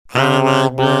I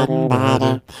like bread and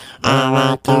butter. I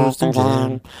like toast and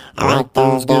jam. I like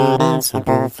those good and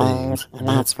simple things. And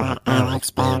that's why I like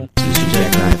Spam. Sushi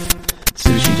jackknife.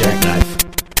 Sushi jackknife.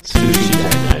 Sushi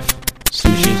jackknife.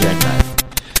 Sushi jackknife.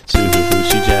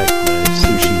 Sushi jackknife.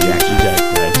 Sushi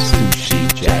jackknife. Sushi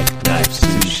jackknife.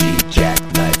 Sushi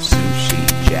jackknife. Sushi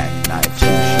jackknife.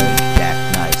 Sushi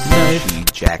jackknife. Sushi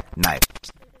jackknife.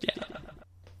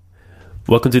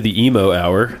 Welcome to the emo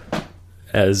hour,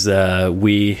 as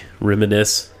we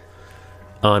reminisce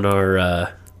on our.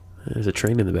 There's a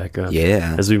train in the background.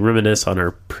 Yeah. As we reminisce on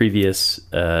our previous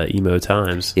emo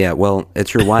times. Yeah, well,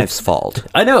 it's your wife's fault.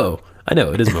 I know.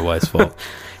 It is my wife's fault.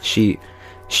 She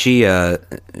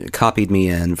copied me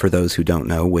in, for those who don't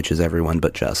know, which is everyone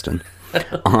but Justin,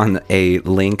 on a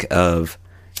link of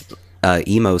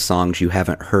emo songs you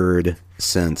haven't heard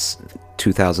since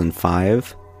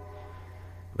 2005.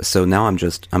 So now I'm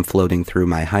floating through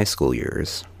my high school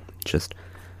years, just,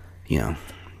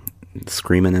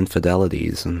 screaming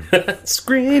infidelities and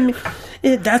Scream!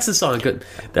 That's the song.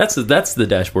 That's the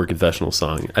Dashboard Confessional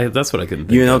song. That's what I couldn't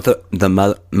think you know of.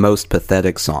 the most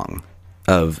pathetic song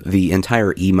of the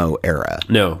entire emo era.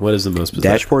 No, what is the most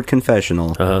pathetic? Dashboard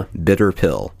Confessional, Bitter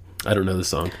Pill. I don't know the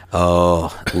song.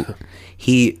 Oh,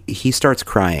 he starts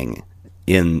crying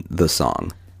in the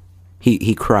song.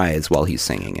 He cries while he's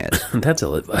singing it. That's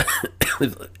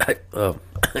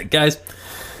guys,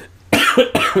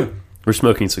 we're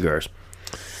smoking cigars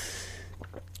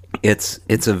It's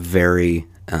a very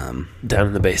down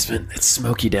in the basement. It's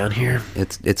smoky down here.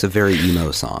 it's a very emo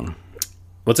song.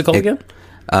 What's it called again?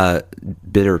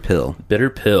 Bitter Pill. Bitter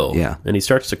Pill. Yeah. And he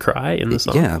starts to cry in the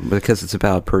song. Yeah, because it's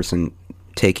about a person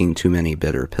taking too many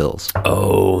bitter pills.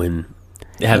 Oh, and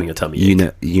having a tummy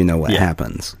ache. You know what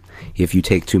happens. If you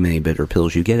take too many bitter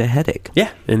pills, you get a headache.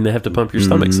 Yeah, and they have to pump your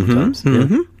stomach sometimes.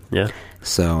 Yeah.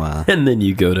 So And then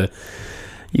you go to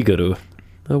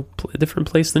a different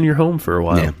place than your home for a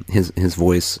while. yeah, his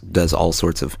voice does all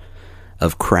sorts of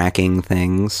cracking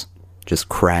things, just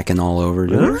cracking all over.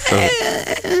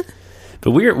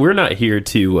 But we're not here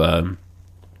to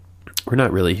we're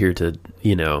not really here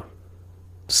to,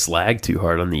 slag too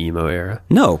hard on the emo era.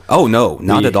 No. Oh, no,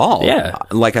 not at all. Yeah.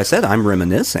 Like I said, I'm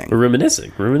reminiscing. We're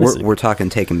reminiscing. We're talking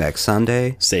Taking Back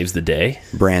Sunday, Saves the Day.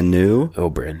 Brand New. Oh,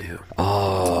 Brand New.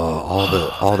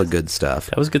 All the good stuff.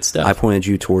 That was good stuff. I pointed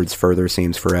you towards Further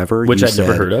Seems Forever. Which You I'd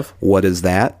never said, heard of. What is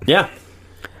that? Yeah.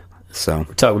 So,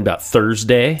 We're talking about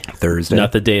Thursday.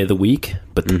 Not the day of the week,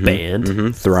 but the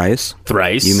band. Thrice.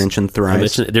 Thrice. You mentioned Thrice. I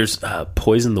mentioned, there's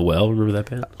Poison the Well. Remember that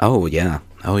band? Oh, yeah.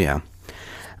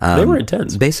 They were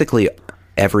intense. Basically,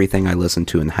 everything I listened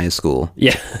to in high school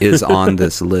Yeah. is on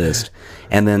this list.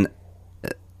 And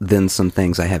then some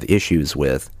things I have issues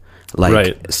with, like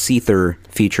Right. Seether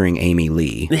featuring Amy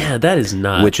Lee, Yeah, that is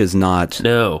not. which is not...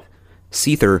 No.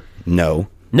 Seether, no.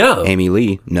 No. Amy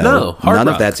Lee, no. No, hard None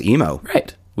rock. of that's emo.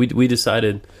 Right. We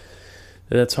decided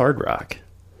that's hard rock.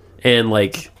 And,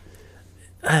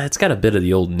 it's got a bit of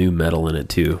the old new metal in it,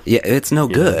 too. Yeah, it's no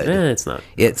good. It's not.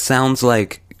 It sounds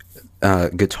like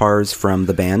guitars from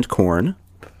the band Korn,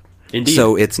 Indeed.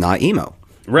 so it's not emo.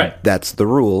 Right. That's the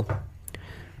rule.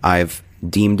 I've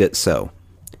deemed it so.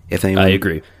 If anyone, I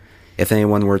agree. If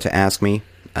anyone were to ask me,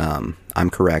 I'm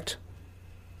correct.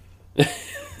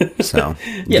 So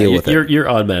Yeah, deal with it. you're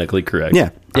automatically correct. Yeah,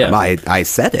 Yeah. I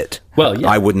said it. Well, yeah.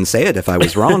 I wouldn't say it if I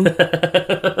was wrong.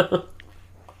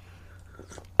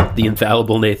 The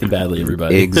infallible Nathan Badley,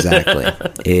 everybody. Exactly.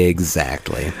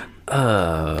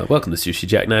 Welcome to Sushi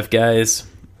Jackknife, guys.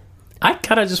 I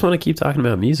kind of just want to keep talking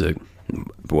about music.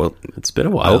 Well, It's been a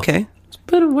while. okay. It's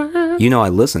been a while. I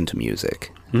listen to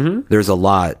music. Mm-hmm. There's a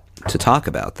lot to talk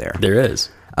about there. There is.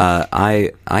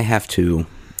 I have to,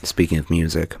 speaking of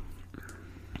music,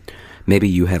 maybe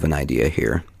you have an idea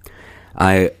here.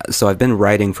 So I've been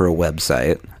writing for a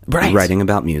website, Right. writing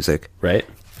about music, Right?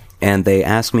 and they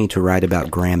asked me to write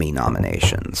about Grammy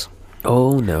nominations.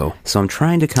 Oh, no. So I'm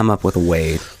trying to come up with a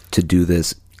way to do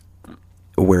this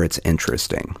where it's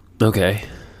interesting. Okay.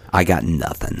 I got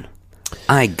nothing.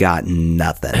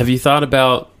 Have you thought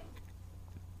about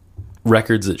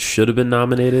records that should have been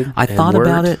nominated? I and thought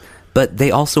about weren't? it, but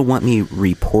they also want me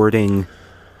reporting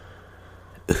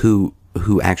who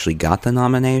actually got the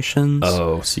nominations.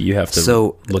 Oh, so you have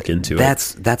to look into it.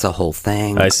 That's a whole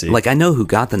thing. I see. Like, I know who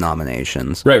got the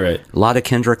nominations. Right. A lot of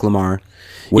Kendrick Lamar,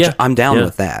 which Yeah, I'm down yeah.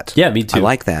 with that. Yeah, me too. I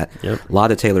like that. Yep. A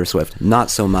lot of Taylor Swift, not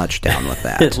so much down with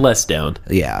that. Less down.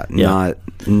 Yeah, Yeah.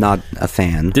 not a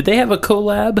fan. Did they have a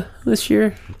collab this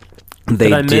year? They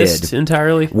that I did. missed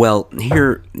entirely? Well,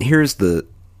 here's the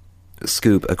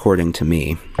scoop, according to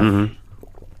me. Mm-hmm.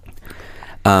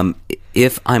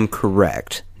 If I'm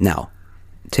correct, now,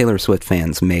 Taylor Swift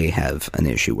fans may have an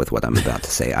issue with what I'm about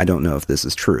to say. I don't know if this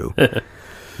is true,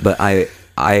 but I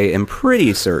am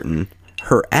pretty certain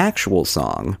her actual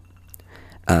song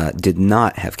did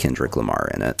not have Kendrick Lamar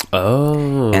in it.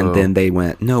 Oh. And then they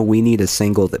went, no, we need a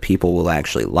single that people will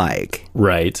actually like.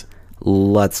 Right.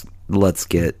 Let's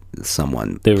get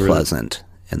someone They were- pleasant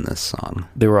in this song.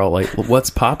 They were all like, well, what's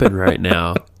popping right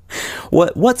now?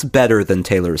 What's better than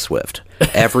Taylor Swift?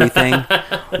 Everything?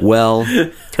 Well,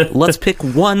 let's pick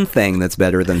one thing that's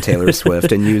better than Taylor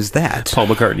Swift and use that. Paul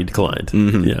McCartney declined.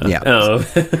 Yeah. Oh.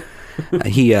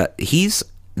 He's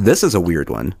this is a weird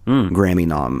one, Grammy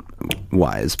nom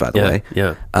wise, by the Yeah, way.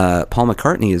 yeah. Paul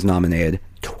McCartney is nominated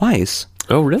twice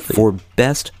Oh, really? for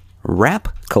Best Rap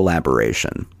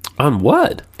Collaboration. On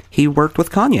what? He worked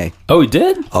with Kanye. Oh, he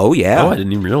did? Oh yeah. Oh, I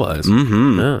didn't even realize.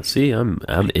 Mm-hmm. Oh, see, I'm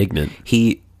ignorant.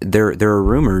 There are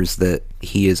rumors that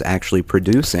he is actually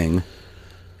producing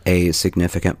a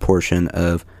significant portion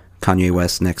of Kanye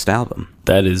West's next album.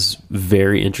 That is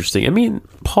very interesting. I mean,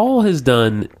 Paul has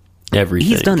done everything.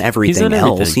 He's done everything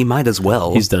else. He might as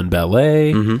well. He's done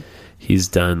ballet. He's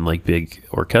done like big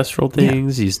orchestral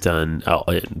things. He's done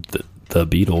the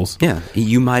Beatles. Yeah,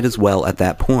 you might as well at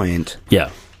that point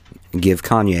Yeah. give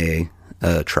Kanye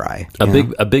a try.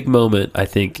 A big moment, I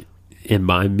think, in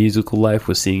my musical life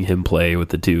was seeing him play with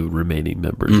the two remaining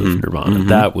members of Nirvana.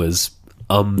 That was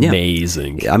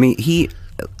amazing. I mean,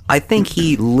 I think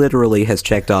he literally has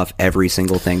checked off every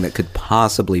single thing that could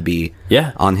possibly be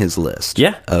on his list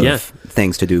of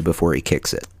things to do before he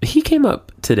kicks it. He came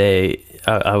up today.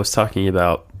 I was talking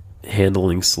about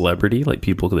handling celebrity, like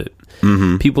people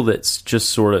that's just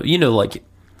sort of, like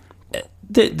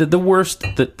the worst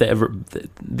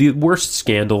the worst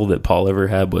scandal that Paul ever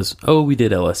had was, we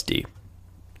did LSD.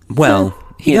 Well,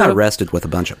 he Yeah. got arrested with a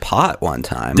bunch of pot one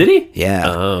time. Did he? Yeah.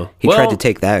 Oh. He Well- tried to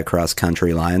take that across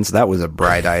country lines. That was a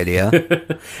bright idea.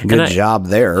 Good I- job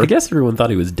there. I guess everyone thought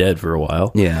he was dead for a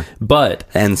while. Yeah. But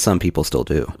And some people still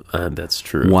do. that's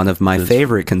true. One of my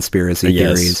favorite conspiracy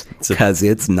Yes. theories, It's a- because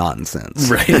it's nonsense.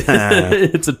 Right.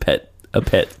 It's a pet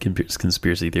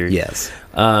conspiracy theory. Yes.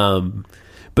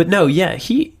 But no, yeah,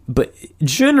 but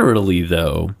generally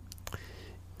though,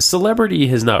 celebrity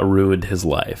has not ruined his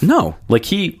life. No. Like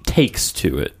he takes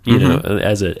to it, you know,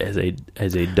 as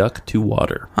a duck to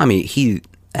water. I mean,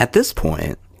 at this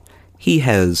point, he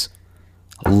has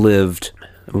lived,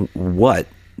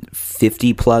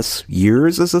 50 plus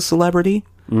years as a celebrity?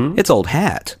 It's old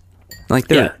hat. Like,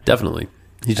 Yeah, definitely.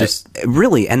 He just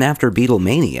really, and after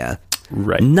Beatlemania,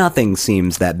 right. nothing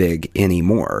seems that big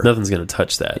anymore. Nothing's going to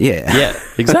touch that. Yeah. Yeah,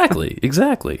 exactly.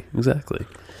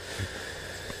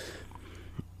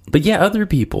 But yeah, other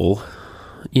people,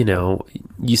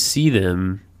 you see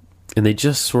them and they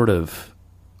just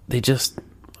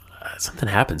something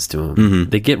happens to them.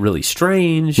 They get really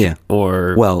strange. Yeah.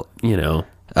 Or, Well, you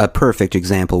a perfect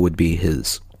example would be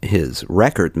his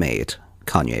record mate,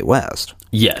 Kanye West,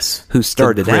 yes. who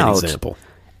started It's a great out example.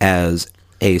 as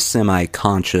a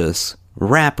semi-conscious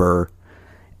rapper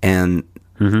and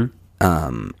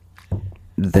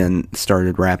then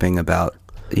started rapping about,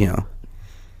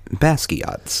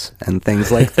 Basquiat's and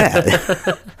things like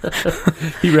that.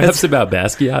 He raps about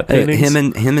Basquiat paintings.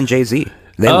 him and Jay-Z.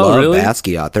 They Oh, love really?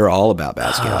 Basquiat. They're all about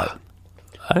Basquiat.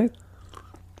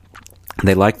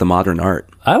 They like the modern art.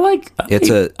 I like It's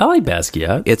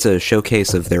Basquiat. a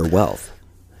showcase of their wealth.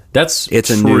 That's It's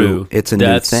a true. new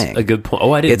That's thing. a good point.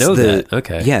 Oh, I didn't know that.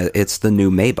 Okay. Yeah, it's the new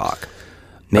Maybach.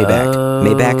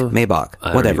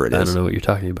 Maybach, whatever it is. I don't know what you're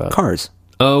talking about. Cars.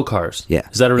 Oh, cars. Yeah.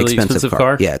 Is that a really expensive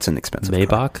car? Yeah, it's an expensive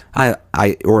Maybach? car.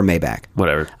 Or Maybach.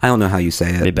 Whatever. I don't know how you say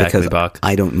it Maybach, because Maybach.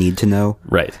 I don't need to know.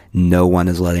 Right. No one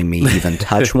is letting me even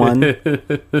touch one,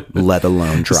 let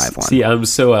alone drive one. See, I'm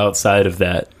so outside of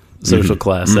that social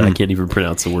class that I can't even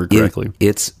pronounce the word correctly.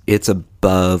 It's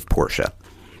above Porsche.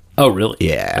 Oh, really?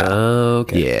 Yeah. Oh,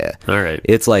 okay. Yeah. All right.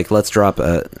 It's like, let's drop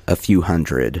a few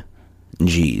hundred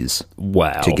G's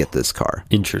Wow. to get this car.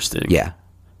 Interesting. Yeah.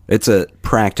 It's a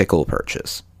practical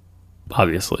purchase.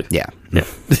 Obviously. Yeah. Yeah.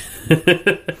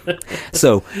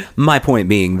 So my point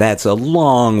being, that's a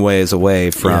long ways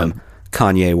away from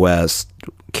Kanye West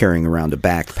carrying around a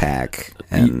backpack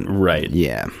and Right.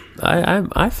 yeah.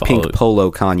 I follow. Pink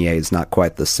polo Kanye is not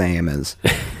quite the same as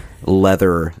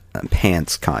leather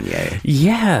pants Kanye.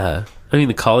 Yeah. I mean,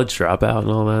 the college dropout and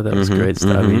all that. That was great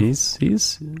stuff. I mean, he's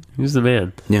the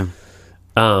man. Yeah.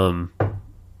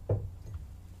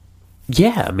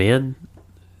 Yeah, man.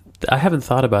 I haven't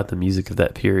thought about the music of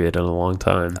that period in a long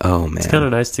time. Oh, man. It's kind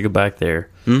of nice to go back there.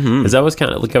 Because I was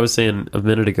kind of, like I was saying a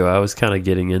minute ago, I was kind of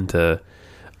getting into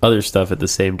other stuff at the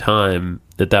same time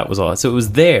that was all. So it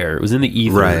was there. It was in the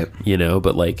ether, Right.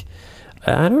 but like,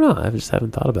 I don't know. I just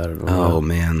haven't thought about it in a while. Oh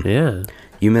man, Yeah.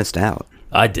 you missed out.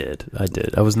 I did.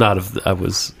 I was not I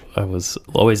was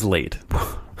always late.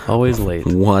 Always late.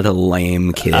 What a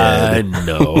lame kid. I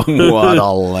know. What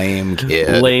a lame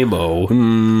kid.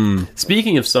 Lame-o.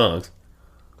 Speaking of songs,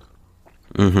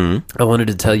 I wanted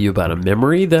to tell you about a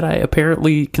memory that I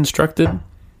apparently constructed.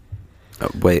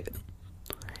 Wait,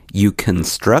 you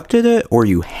constructed it or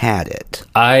you had it?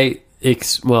 I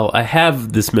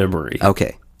have this memory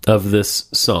Okay. of this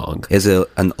song. Is it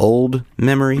an old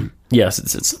memory? Yes,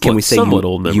 it's Can we say somewhat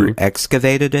old memory. you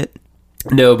excavated it?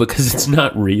 No, because it's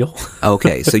not real.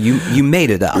 Okay, so you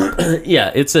made it up.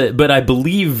 Yeah, but I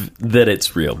believe that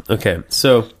it's real. Okay,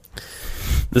 so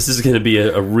this is going to be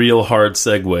a real hard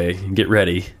segue. Get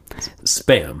ready.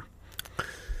 Spam.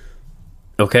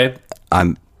 Okay?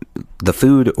 The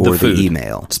food or the food.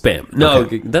 email? Spam. No,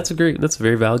 Okay. that's a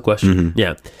very valid question.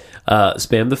 Yeah.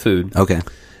 Spam the food. Okay.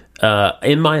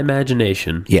 In my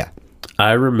imagination, Yeah.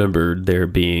 I remembered there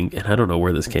being, and I don't know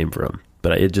where this came from,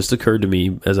 but it just occurred to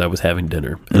me as I was having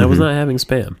dinner, and I was not having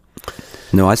Spam.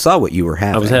 No, I saw what you were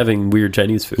having. I was having weird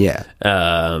Chinese food. Yeah.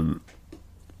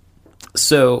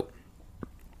 So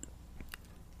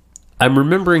I'm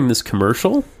remembering this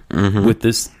commercial with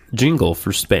this jingle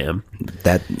for Spam.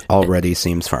 That already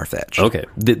seems far-fetched. Okay,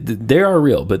 they are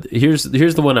real, but here's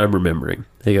the one I'm remembering.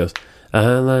 He goes, "I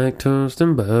like toast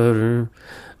and butter.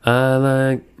 I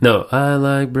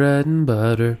like bread and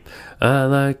butter. I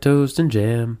like toast and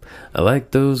jam. I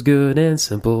like those good and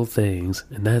simple things,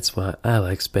 and that's why I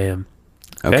like Spam."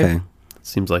 Okay.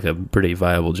 Seems like a pretty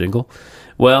viable jingle.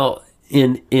 Well,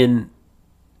 in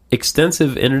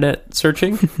extensive internet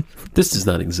searching, this does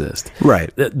not exist.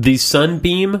 Right. The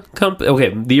Sunbeam company.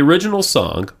 Okay, the original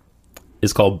song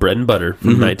is called "Bread and Butter"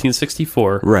 from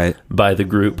 1964, Right. by the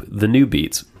group The New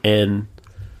Beats, and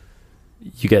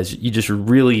you guys, you just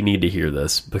really need to hear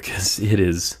this because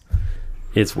it's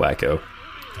wacko.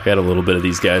 I got a little bit of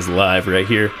these guys live right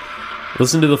here.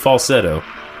 Listen to the falsetto.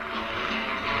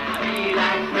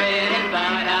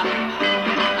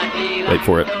 Wait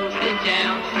for it.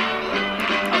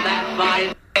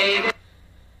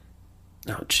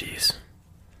 Oh, jeez.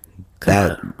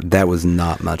 That was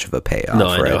not much of a payoff No,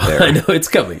 I know. right there. I know. It's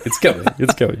coming. It's coming.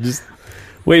 It's coming. Just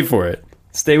wait for it.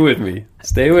 Stay with me.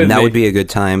 Stay with me. That would be a good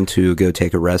time to go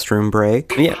take a restroom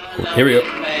break. Yeah. Here we go.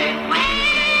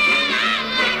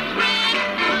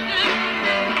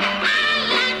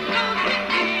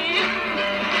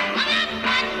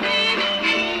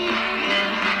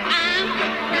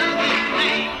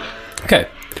 Okay.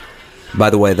 By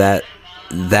the way, that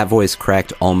voice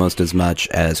cracked almost as much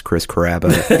as Chris Caraba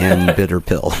in Bitter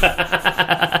Pill.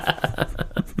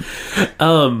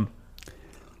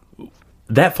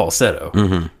 That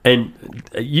falsetto, and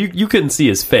you couldn't see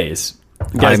his face.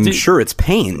 Guys, I'm sure it's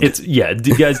pain. Guys,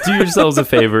 do yourselves a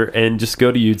favor and just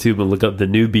go to YouTube and look up The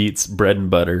New Beats Bread and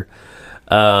Butter,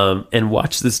 and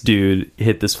watch this dude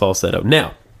hit this falsetto.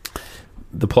 Now,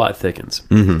 the plot thickens.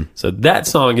 So that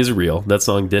song is real. That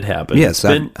song did happen. Yes,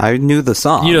 I knew the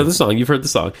song. You know the song. You've heard the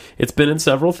song. It's been in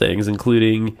several things,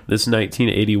 including this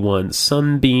 1981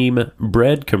 Sunbeam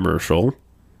bread commercial.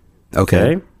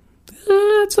 Okay.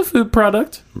 It's a food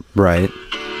product. Right.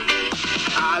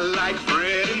 I like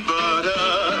bread and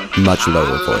butter. Much lower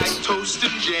I voice. like toast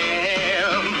and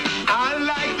jam. I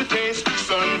like the taste of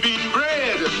Sunbeam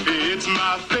bread. It's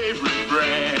my favorite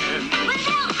brand. Well,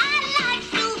 I like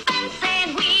soup and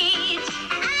sandwich.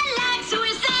 I like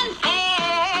Swiss and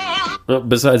ham. Well,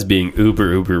 besides being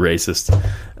uber racist.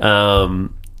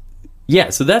 Yeah,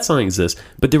 so that song exists,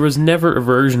 but there was never a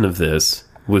version of this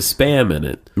with Spam in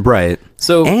it. Right.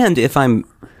 So, And if I'm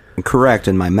correct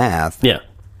in my math, yeah,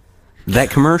 that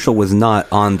commercial was not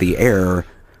on the air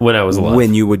when I was alive.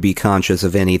 when you would be conscious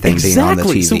of anything being on the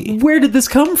TV. So where did this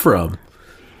come from?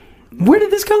 Where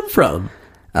did this come from?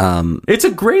 It's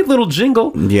a great little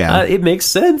jingle. Yeah. It makes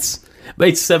sense,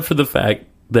 except for the fact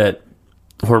that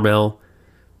Hormel,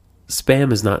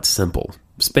 Spam is not simple.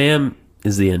 Spam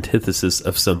is the antithesis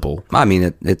of simple. I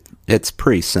mean, it's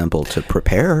pretty simple to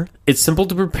prepare. It's simple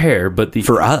to prepare, but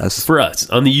For us.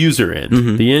 on the user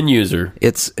end, the end user,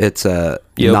 It's You open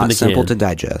not the simple can. to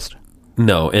digest.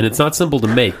 no, and it's not simple to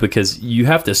make because you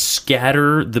have to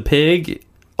scatter the pig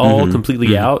all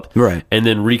completely out, Right. and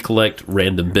then recollect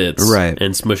random bits, Right.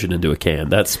 and smush it into a can.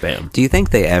 That's Spam. Do you think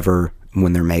they ever,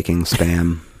 when they're making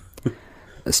Spam,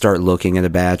 start looking at a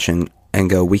batch and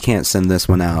go, we can't send this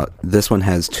one out. This one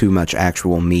has too much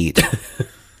actual meat.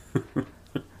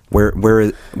 Where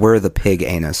are the pig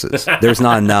anuses? There's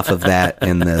not enough of that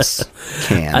in this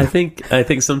can. I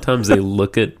think sometimes they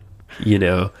look at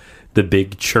the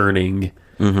big churning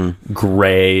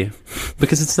gray,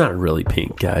 because it's not really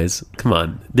pink, guys. Come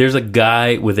on. There's a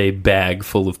guy with a bag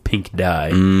full of pink dye.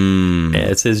 And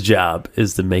it's his job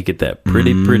is to make it that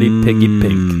pretty piggy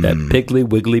pink, that piggly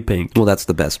wiggly pink. Well, that's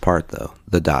the best part, though.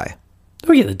 The dye.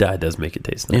 Oh yeah, the dye does make it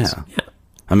taste nice. Yeah.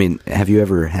 I mean, have you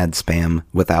ever had Spam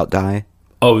without dye?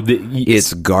 Oh,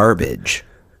 It's garbage.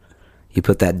 You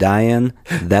put that dye in,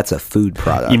 that's a food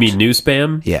product. you mean new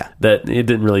Spam? Yeah. That it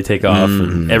didn't really take off,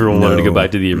 and everyone wanted to go no.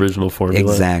 back to the original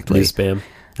formula. Exactly. New Spam.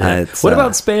 Yeah. It's, What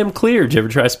about Spam Clear? Did you ever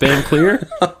try Spam Clear?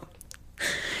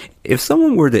 If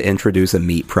someone were to introduce a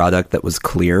meat product that was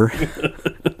clear,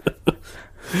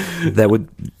 that would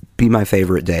be my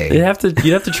favorite day. You'd have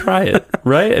to try it,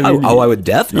 right? I I would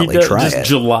definitely try just it.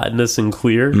 gelatinous and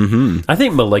clear. I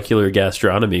think molecular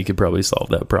gastronomy could probably solve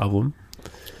that problem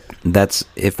That's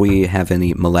if we have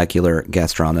any molecular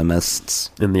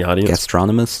gastronomists. in the audience.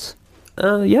 Gastronomists?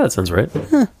 Yeah, that sounds right.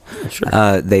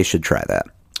 Sure. They should try that.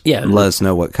 Yeah, Let us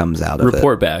know what comes out of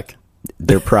report back. it.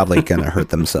 They're probably going to hurt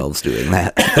themselves doing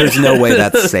that. There's no way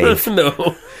that's safe.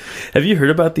 No. Have you heard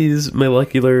about these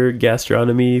molecular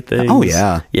gastronomy things? Oh,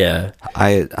 yeah. Yeah.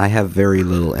 I have very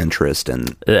little interest in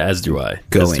As do I.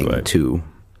 going to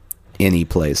any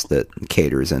place that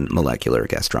caters in molecular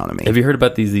gastronomy. Have you heard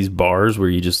about these bars where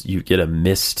you get a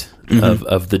mist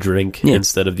of the drink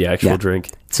instead of the actual Yeah. drink?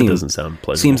 It Seems- doesn't sound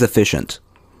pleasant. Seems efficient.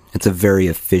 It's a very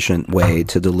efficient way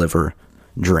to deliver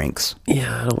drinks.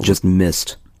 yeah, I don't Just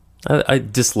mist. I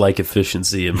dislike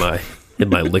efficiency in my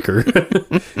liquor.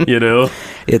 You know?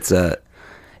 It's a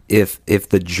if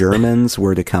the Germans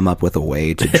were to come up with a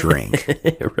way to drink,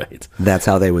 Right. that's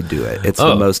how they would do it. It's Oh.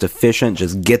 the most efficient.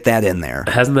 Just get that in there.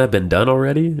 Hasn't that been done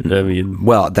already? I mean,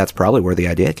 Well, that's probably where the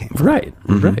idea came from. right.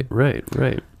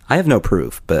 Right. I have no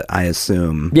proof, but I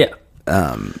assume Yeah.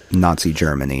 Nazi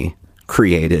Germany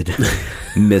created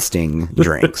misting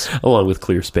drinks. Along with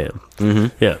clear Spam.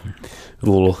 Yeah. A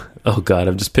little. Oh God,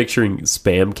 I'm just picturing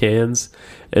Spam cans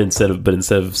instead of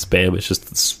Spam, it's just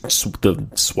the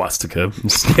swastika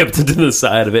stamped into the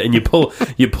side of it, and you pull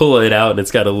it out, and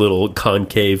it's got a little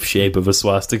concave shape of a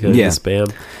swastika in the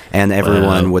Spam. And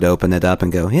everyone Wow. would open it up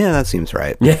and go, "Yeah, that seems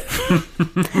right. Yeah,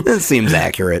 That seems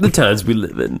accurate." the times we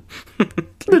live in.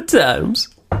 The times.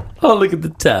 Oh, look at the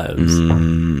times.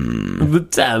 The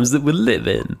times that we live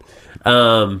in.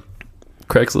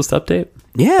 Craigslist update.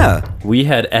 Yeah. We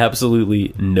had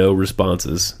absolutely no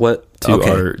responses. What? To Okay.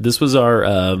 our this was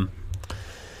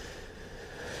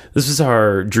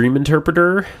our dream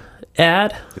interpreter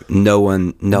ad. No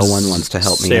one wants to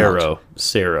help me out.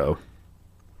 Saro.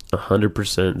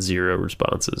 100% zero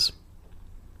responses.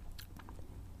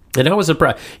 And I was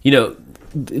surprised. You know,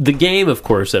 the game, of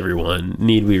course, everyone,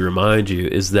 need we remind you,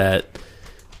 is that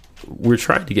we're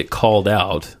trying to get called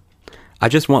out. I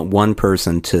just want one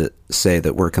person to say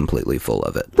that we're completely full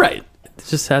of it. Right. It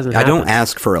just hasn't I happened. don't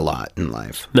ask for a lot in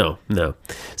life. No.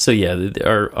 So yeah,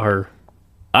 our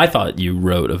I thought you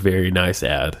wrote a very nice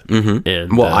ad. Mm-hmm.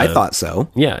 And Well, I thought so.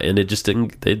 yeah, and it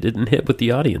didn't hit with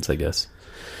the audience, I guess.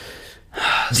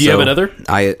 Do you have another?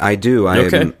 I do.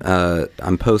 Okay.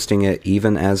 I'm posting it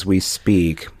even as we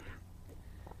speak.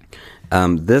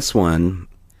 This one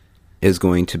is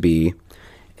going to be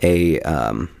a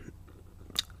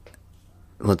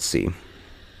let's see,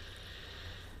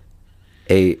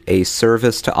 a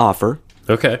service to offer.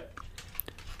 Okay.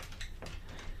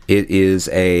 It is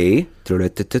a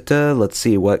let's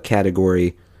see what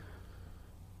category.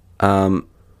 I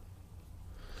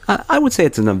would say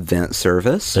it's an event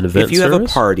service. An event if you have a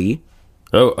service? party,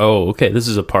 Oh, okay. This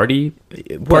is a party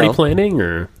Well- planning,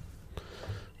 or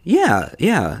yeah.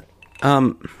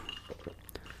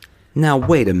 Now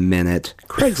wait a minute.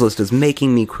 Craigslist is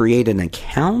making me create an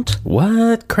account.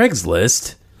 what?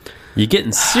 Craigslist? You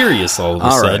getting serious all of a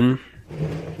All right. sudden?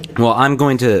 Well, I'm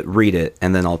going to read it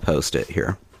and then I'll post it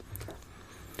here.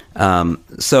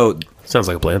 So Sounds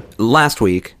like a plan. last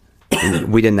week,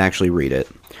 we didn't actually read it.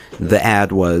 The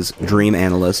ad was Dream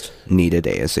Analyst needed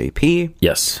ASAP.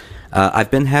 Yes.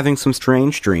 I've been having some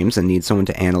strange dreams and need someone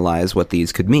to analyze what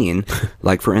these could mean.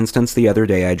 Like, for instance, the other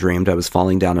day I dreamed I was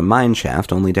falling down a mine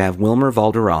shaft only to have Wilmer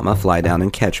Valderrama fly down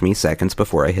and catch me seconds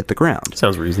before I hit the ground.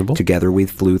 Sounds reasonable. Together we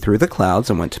flew through the clouds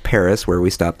and went to Paris, where we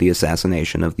stopped the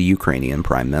assassination of the Ukrainian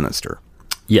Prime Minister.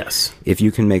 Yes. If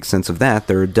you can make sense of that,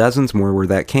 there are dozens more where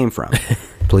that came from.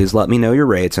 Please let me know your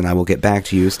rates, and I will get back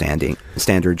to you.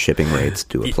 Standard shipping rates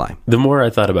do apply. The more I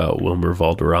thought about Wilmer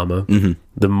Valderrama,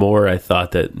 the more I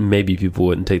thought that maybe people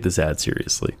wouldn't take this ad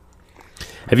seriously.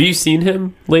 Have you seen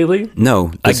him lately?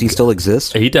 No, does he still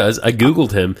exist? He does. I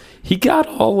googled him. He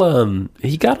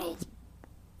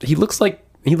looks like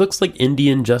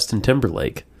Indian Justin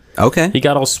Timberlake. Okay, He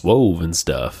got all swole and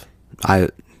stuff.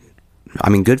 I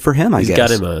mean, good for him, I He's guess.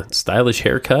 got him a stylish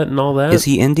haircut and all that. Is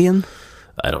he Indian?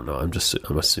 I don't know.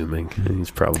 I'm assuming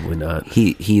he's probably not.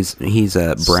 He's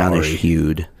a brownish Sorry.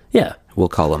 hued. Yeah, We'll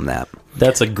call him that.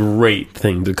 that's a great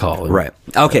thing to call him. Right.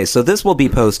 Okay, so this will be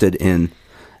posted in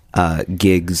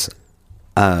gigs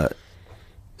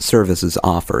services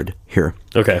offered here.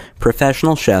 Okay.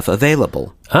 Professional chef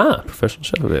available. Professional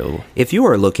chef available. If you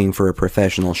are looking for a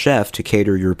professional chef to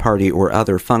cater your party or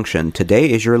other function, today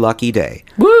is your lucky day.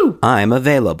 Woo! I'm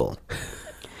available.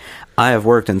 I have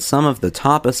worked in some of the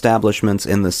top establishments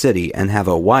in the city and have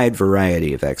a wide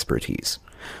variety of expertise.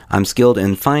 I'm skilled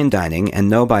in fine dining and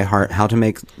know by heart how to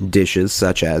make dishes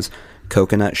such as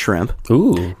coconut shrimp,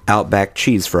 Ooh. Outback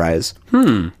cheese fries,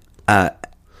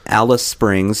 Alice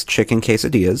Springs chicken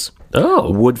quesadillas,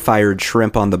 Oh. wood-fired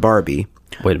shrimp on the Barbie,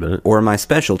 Wait a minute. or my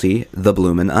specialty, the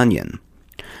bloomin' onion.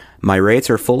 My rates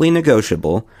are fully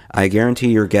negotiable. I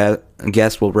guarantee your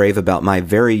guest will rave about my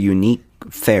very unique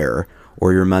fare,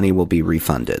 or your money will be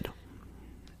refunded.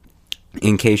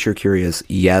 In case you're curious,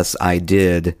 yes, I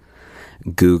did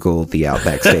Google the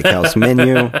Outback Steakhouse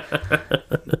menu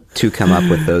to come up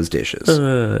with those dishes.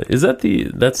 Is that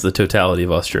that's the totality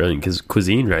of Australian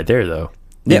cuisine right there, though?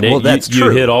 Yeah, well, that's you true.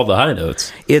 hit all the high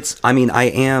notes.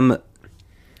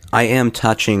 I am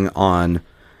touching on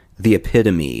the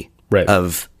epitome Right.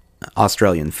 of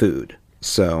Australian food.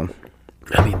 So,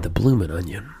 I mean, the bloomin'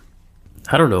 onion.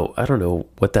 I don't know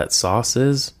what that sauce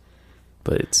is,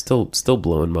 but it's still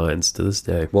blowing minds to this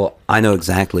day. well, I know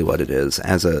exactly what it is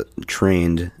as a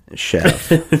trained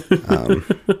chef.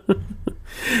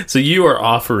 So you are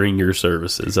offering your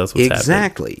services. That's what's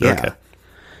Exactly, happening. yeah.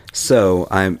 So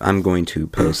I'm going to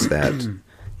post that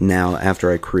now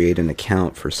after I create an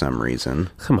account for some reason.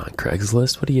 Come on,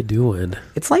 Craigslist. What are you doing?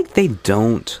 It's like they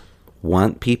don't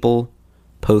want people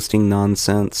posting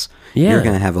nonsense. Yeah. You're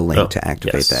going to have a link Oh, to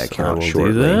activate yes, that I account will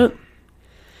shortly. do that.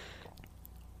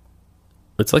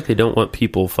 It's like they don't want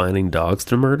people finding dogs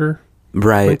to murder.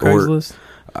 Right. Like Or Craigslist.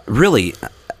 really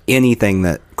anything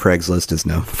that Craigslist is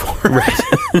known for.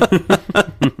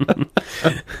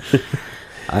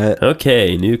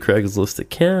 Okay, new Craigslist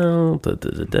account. Da, da,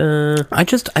 da, da.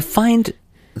 I find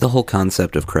the whole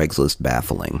concept of Craigslist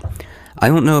baffling. I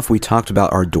don't know if we talked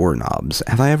about our doorknobs.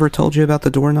 Have I ever told you about the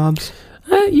doorknobs?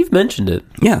 You've mentioned it.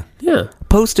 Yeah. Yeah.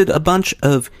 Posted a bunch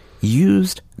of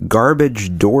used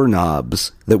garbage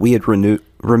doorknobs that we had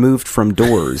removed from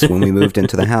doors when we moved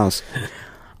into the house.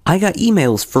 I got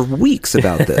emails for weeks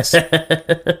about this.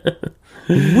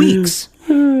 Weeks.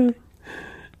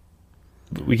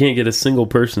 We can't get a single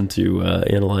person to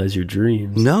analyze your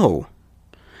dreams. No.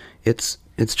 It's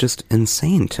just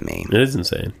insane to me. It is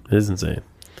insane. It is insane.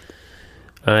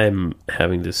 I'm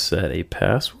having to set a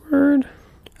password.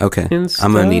 Okay. And I'm going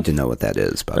stuff? to need to know what that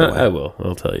is, by the way. I will.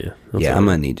 I'll tell you. Yeah, I'm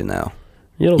going to need to know.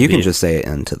 You You can just say it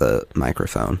into the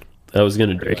microphone. I was going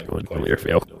to break one earlier.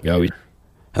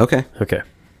 Okay. Okay.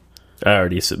 I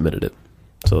already submitted it.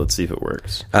 So let's see if it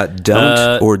works.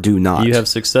 Don't or do not. You have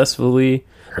successfully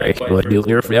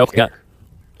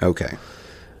Okay.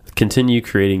 continue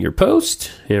creating your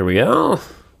post. Here we go.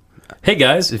 Hey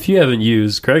guys, if you haven't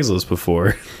used Craigslist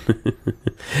before,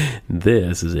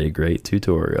 this is a great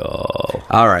tutorial.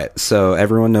 All right. So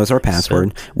everyone knows our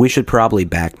password. We should probably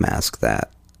backmask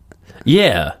that.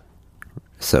 Yeah,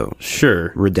 So sure.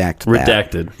 redact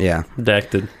that. Redacted. Yeah.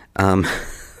 Redacted.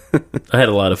 I had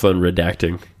a lot of fun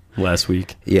redacting last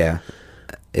week. Yeah.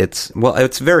 It's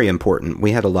very important.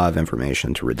 We had a lot of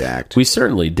information to redact. We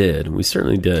certainly did. We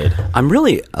certainly did. I'm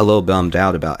really a little bummed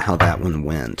out about how that one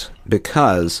went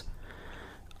because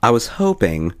I was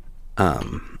hoping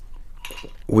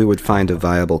we would find a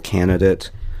viable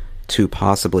candidate to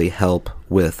possibly help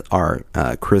with our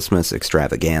Christmas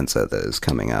extravaganza that is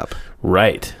coming up.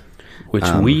 Right. Which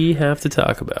we have to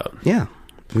talk about. Yeah,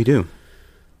 we do.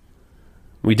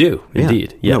 We do, Yeah.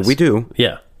 indeed. Yes. No, we do.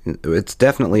 Yeah. It's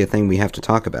definitely a thing we have to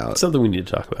talk about. Something we need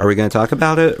to talk about. Are we going to talk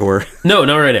about it or? No,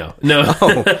 not right now. No.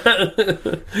 Oh,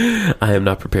 I am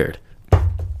not prepared.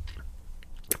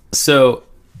 So,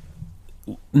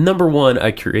 number one,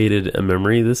 I created a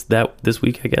memory this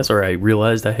week, I guess, or I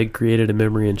realized I had created a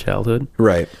memory in childhood.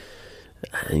 right.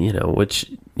 You know,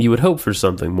 which you would hope for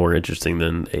something more interesting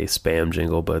than a spam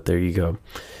jingle, but there you go.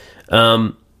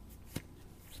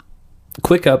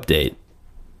 Quick update.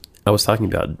 I was talking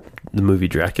about the movie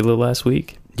Dracula last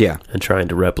week Yeah. and trying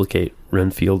to replicate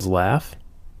Renfield's laugh.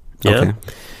 Yeah. Okay.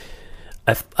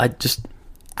 I just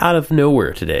out of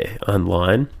nowhere today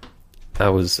online, I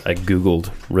Googled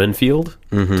Renfield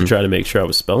to try to make sure I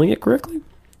was spelling it correctly.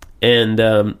 And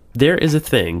there is a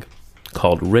thing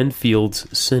called Renfield's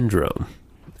syndrome,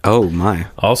 Oh my.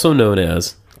 also known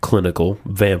as clinical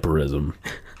vampirism.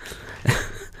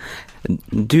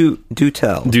 Do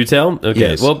tell. Do tell? Okay.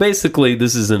 Yes. Well, basically,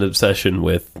 this is an obsession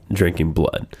with drinking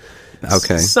blood.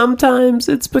 Okay. Sometimes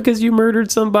it's because you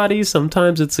murdered somebody.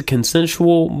 Sometimes it's a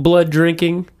consensual blood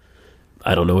drinking.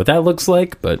 I don't know what that looks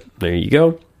like, but there you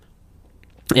go.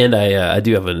 And I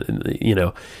do have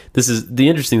this is the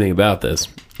interesting thing about this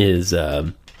is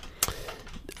a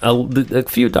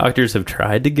few doctors have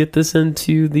tried to get this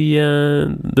into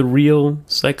the real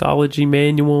psychology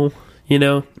manual,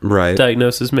 Right.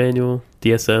 diagnosis manual,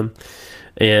 DSM.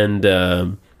 And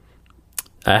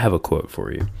I have a quote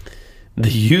for you. The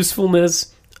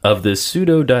usefulness of this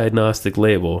pseudo-diagnostic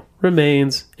label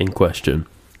remains in question.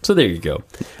 So there you go.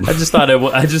 I just thought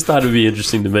it'd be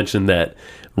interesting to mention that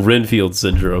Renfield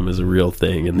syndrome is a real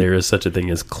thing, and there is such a thing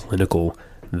as clinical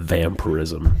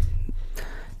vampirism.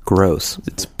 Gross.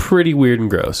 It's pretty weird and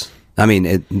gross. I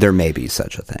mean, there may be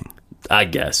such a thing. I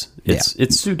guess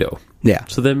it's pseudo. Yeah.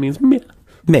 So that means meow.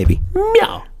 Maybe.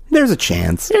 Meow. There's a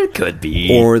chance. It could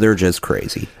be. Or they're just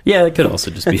crazy. Yeah, it could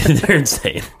also just be they're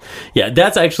insane. Yeah,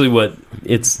 that's actually what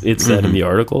it's said in the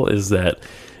article, is that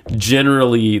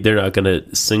generally they're not going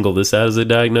to single this out as a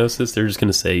diagnosis. They're just going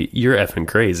to say, you're effing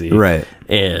crazy. Right.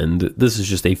 And this is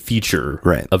just a feature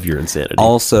Right. of your insanity.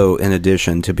 Also, in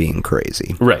addition to being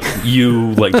crazy. Right.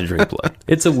 You like to drink blood.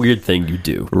 It's a weird thing you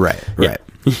do. Right. Yeah. Right.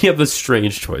 You have a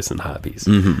strange choice in hobbies.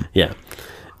 Yeah.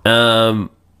 So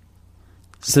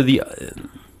the...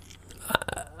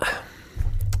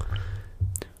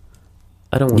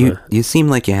 I don't want to... You seem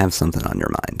like you have something on your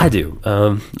mind. I do.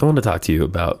 I want to talk to you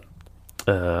about...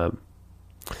 I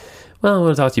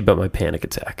want to talk to you about my panic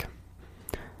attack.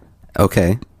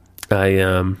 Okay.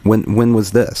 When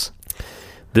was this?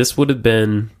 This would have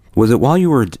been... Was it while you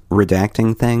were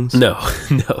redacting things? No.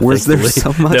 Was there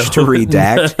thankfully. so much to No.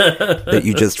 redact that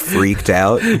you just freaked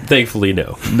out? Thankfully,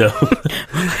 no. No.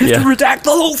 To redact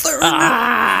the whole thing.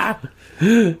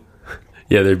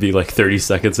 Yeah, there'd be like 30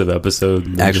 seconds of episode.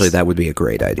 and Actually, just that would be a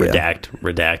great idea.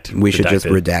 Redact. We should just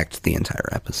redacted. redact the entire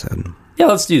episode. Yeah,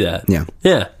 let's do that. Yeah.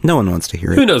 Yeah. No one wants to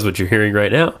hear Who it. knows what you're hearing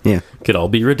right now? Yeah. Could all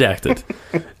be redacted.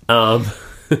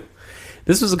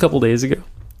 This was a couple days ago.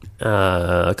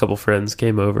 A couple friends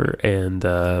came over and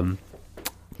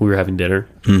we were having dinner.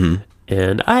 Mm-hmm.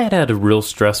 And I had a real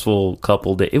stressful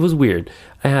couple days. It was weird.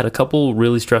 I had a couple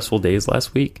really stressful days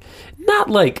last week. Not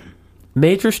like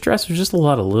major stress, it was just a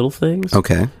lot of little things.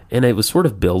 Okay. And it was sort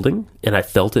of building, and I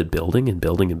felt it building and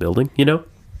building and building,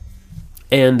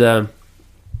 And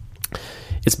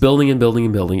it's building and building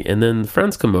and building. And then the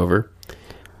friends come over,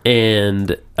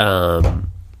 and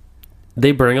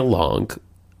they bring along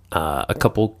a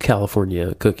couple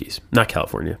California cookies. Not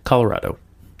California, Colorado.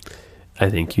 I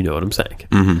think you know what I'm saying.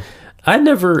 Mm-hmm. I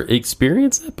never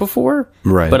experienced that before,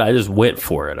 Right. But I just went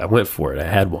for it. I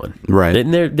had one, Right.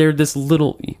 And they're this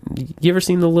little. You ever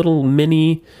seen the little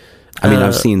mini? I mean,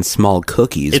 I've seen small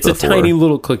cookies It's before. a tiny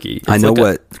little cookie. It's I know like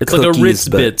what it's like a cookies, Ritz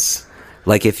but- Bits.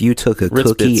 Like if you took a Ritz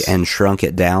cookie Bits. and shrunk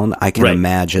it down, I can Right.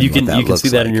 imagine You what can- that you can looks see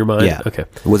that like. in your mind? Yeah. Okay.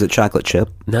 Was it chocolate chip?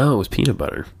 No, it was peanut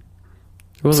butter.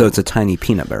 So it's a tiny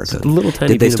peanut butter cookie. little tiny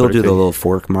Did they peanut still butter do the cookie. little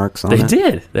fork marks on They it?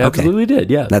 did. They Okay. absolutely did.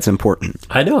 Yeah, That's important.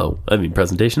 I know. I mean,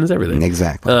 presentation is everything.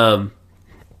 Exactly.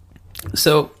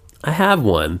 So I have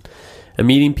one. I'm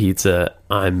eating pizza.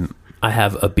 I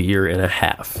have a beer and a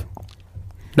half.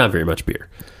 Not very much beer.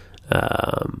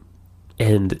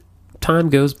 And time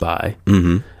goes by.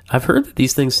 Mm-hmm. I've heard that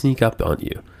these things sneak up on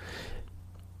you.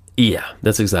 Yeah,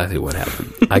 that's exactly what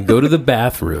happened. I go to the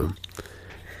bathroom,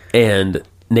 and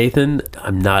Nathan,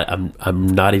 I'm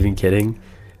not even kidding.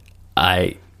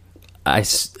 And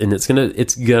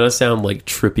it's gonna sound like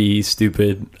trippy,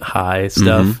 stupid, high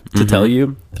stuff to tell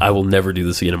you. I will never do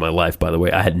this again in my life. By the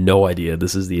way, I had no idea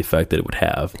this is the effect that it would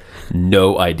have.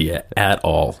 No idea at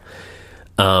all.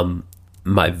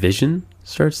 My vision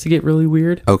starts to get really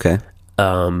weird. Okay.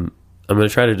 I'm gonna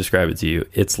try to describe it to you.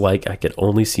 It's like I could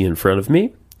only see in front of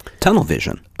me. Tunnel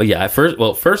vision. Oh, yeah,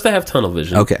 first I have tunnel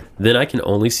vision. Okay. Then I can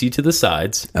only see to the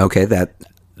sides. Okay, that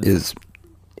is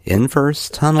inverse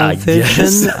tunnel I vision.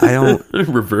 guess. I don't.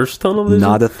 Reverse tunnel vision?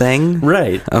 Not a thing.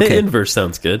 Right. The Okay. inverse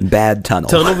sounds good. Bad tunnel.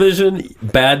 Tunnel vision,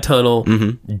 bad tunnel,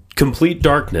 complete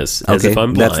darkness, as Okay, if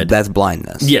I'm blind. that's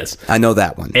blindness. Yes. I know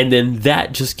that one. And then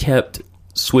that just kept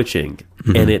switching,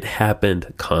 and it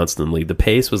happened constantly. The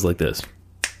pace was like this.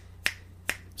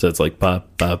 So it's like ba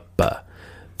ba ba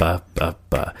ba ba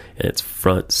ba, and it's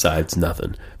front sides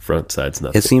nothing, front sides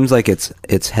nothing. It seems like it's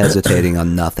hesitating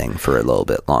on nothing for a little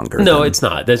bit longer. No, than- it's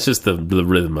not. That's just the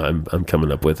rhythm I'm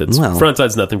coming up with. It's Well- front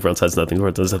side's nothing, front side's nothing,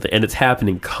 front side's nothing, and it's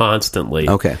happening constantly.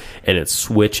 Okay. And it's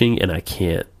switching, and I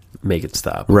can't make it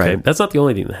stop. Okay? Right. That's not the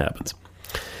only thing that happens.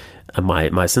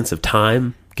 My sense of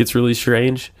time gets really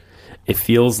strange, it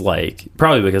feels like,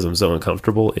 probably because I'm so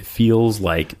uncomfortable, it feels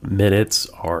like minutes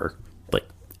are like,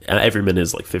 every minute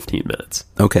is like 15 minutes.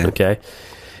 Okay.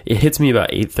 It hits me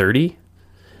about 8:30.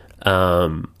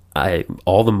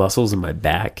 All the muscles in my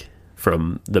back,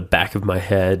 from the back of my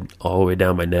head all the way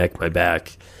down my neck, my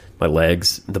back, my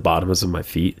legs, the bottoms of my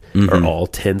feet are all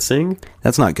tensing.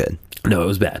 That's not good. No, it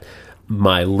was bad.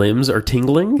 My limbs are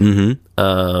tingling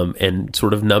and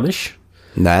sort of numbish.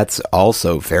 That's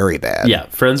also very bad. Yeah,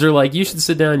 friends are like, you should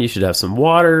sit down, you should have some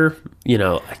water. You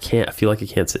know, I feel like I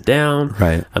can't sit down.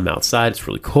 Right. I'm outside, it's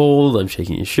really cold, I'm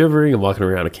shaking and shivering, I'm walking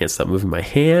around, I can't stop moving my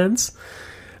hands.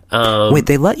 Wait,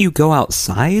 they let you go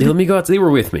outside? They let me go out. They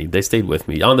were with me. They stayed with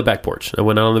me on the back porch. I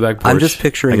went out on the back porch. I'm just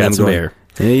picturing I got them some going, air.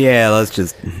 Yeah, let's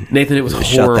just... Nathan, it was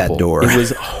horrible. Shut that door. It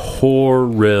was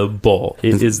horrible.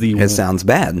 It sounds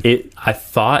bad. I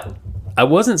thought, I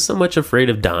wasn't so much afraid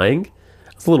of dying. I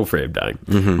was a little afraid of dying.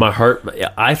 My heart,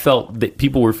 I felt that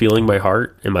people were feeling my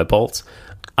heart and my pulse.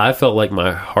 I felt like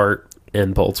my heart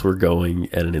and pulse were going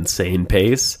at an insane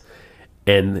pace.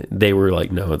 And they were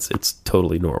like, no, it's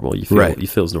totally normal. You feel Right. it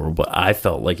feels normal. But I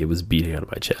felt like it was beating out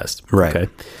of my chest. Right.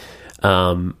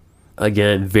 Okay.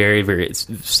 Again, very, very, it's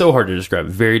so hard to describe.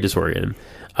 Very disoriented.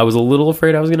 I was a little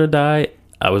afraid I was going to die.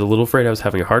 I was a little afraid I was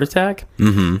having a heart attack.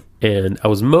 Mm-hmm. And I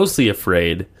was mostly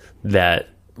afraid that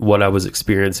what I was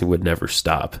experiencing would never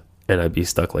stop. And I'd be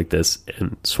stuck like this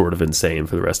and sort of insane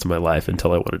for the rest of my life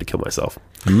until I wanted to kill myself.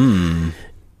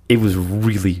 It was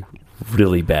really,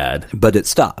 really bad. But it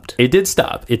stopped. It did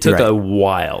stop. It took Right. a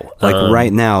while. Like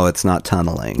right now, it's not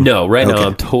tunneling. No, right Okay. now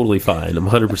I'm totally fine. I'm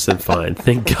 100% fine.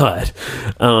 Thank God.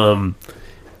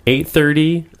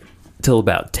 8:30 till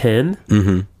about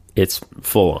 10, it's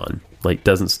full on. Like,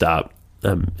 doesn't stop.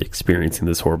 I'm experiencing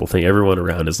this horrible thing. Everyone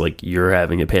around is like, you're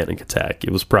having a panic attack. It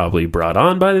was probably brought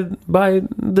on by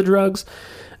the drugs,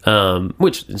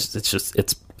 which it's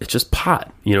just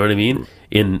pot. You know what I mean?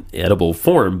 In edible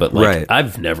form, but like Right.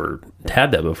 I've never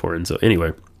had that before. And so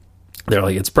anyway, they're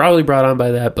like, it's probably brought on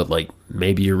by that, but like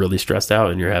maybe you're really stressed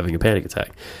out and you're having a panic attack.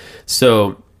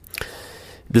 So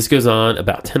this goes on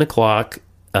about 10 o'clock.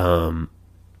 I've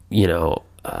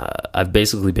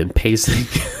basically been pacing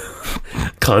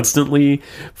constantly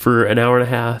for an hour and a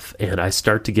half, and I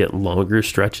start to get longer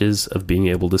stretches of being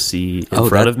able to see in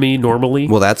front of me normally.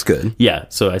 Well, that's good. Yeah,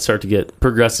 so I start to get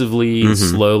progressively,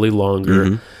 slowly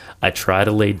longer. I try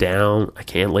to lay down. I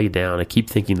can't lay down. I keep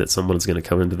thinking that someone's going to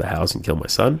come into the house and kill my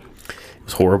son. It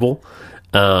was horrible.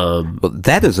 Well,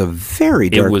 that is a very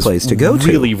It dark was place to go to.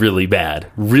 really, really bad.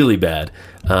 Really bad.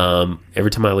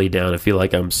 Every time I lay down, I feel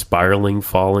like I'm spiraling,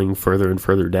 falling further and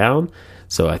further down.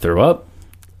 So I throw up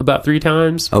about 3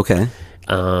 times. Okay.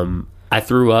 I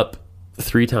threw up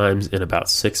 3 times in about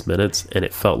 6 minutes, and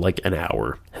it felt like an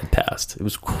hour had passed. It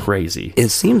was crazy. It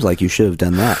seems like you should have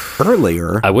done that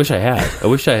earlier. I wish I had. I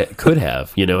wish I could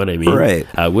have. You know what I mean? Right.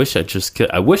 I wish I just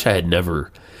could. I wish I had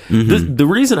never. The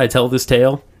reason I tell this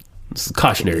tale, it's a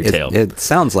cautionary tale. It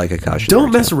sounds like a cautionary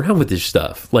Don't mess tale. around with this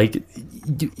stuff. Like,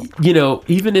 you know,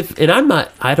 even if, and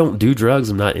I don't do drugs.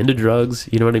 I'm not into drugs.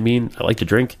 You know what I mean? I like to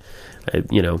drink.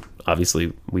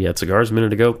 Obviously we had cigars a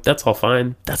minute ago. That's all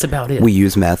fine. That's about it. We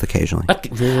use meth occasionally.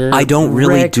 I don't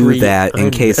really do that in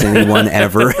case anyone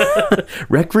ever...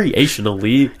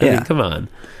 Recreationally. I Yeah. mean, come on.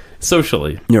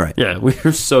 Socially. You're right. Yeah,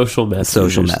 we're social meth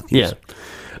Social users. meth users. Yeah.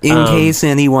 In case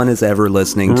anyone is ever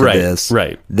listening to Right, this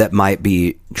right. that might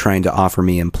be trying to offer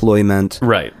me employment,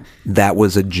 Right. that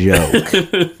was a joke.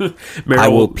 Meryl I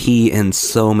will pee in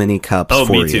so many cups Oh,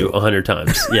 for me too. you. 100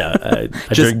 times. Yeah. I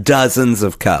Just drink, dozens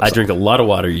of cups. I drink a lot of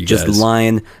water, you just guys.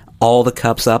 line all the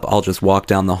cups up. I'll just walk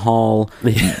down the hall,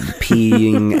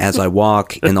 peeing as I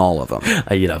walk in all of them.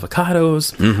 I eat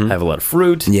avocados. I have a lot of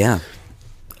fruit. Yeah.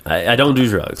 I don't do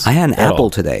drugs. I had an at apple all.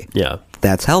 today. Yeah.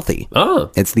 That's healthy.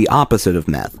 Oh. It's the opposite of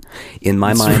meth. In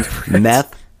my mind,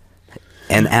 meth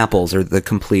and apples are the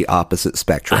complete opposite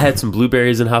spectrum. I had some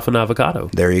blueberries and half an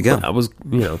avocado. There you go. I was,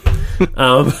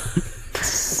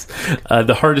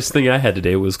 the hardest thing I had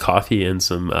today was coffee and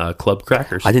some club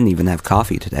crackers. I didn't even have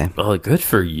coffee today. Oh, good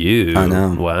for you. I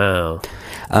know. Wow.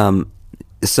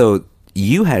 So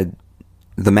you had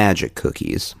the magic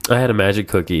cookies. I had a magic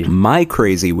cookie. My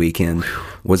crazy weekend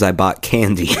was I bought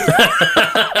candy.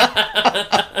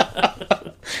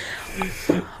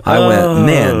 I went,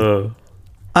 man,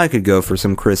 I could go for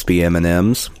some crispy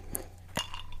M&Ms.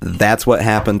 That's what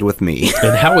happened with me.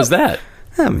 And how was that?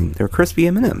 I mean, they're crispy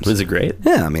M&Ms. Was it great?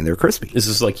 Yeah, I mean, they're crispy. Is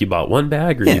this like you bought one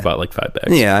bag or Yeah. you bought like 5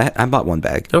 bags? Yeah, I bought one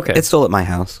bag. Okay. It's still at my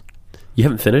house. You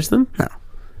haven't finished them? No.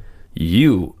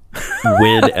 You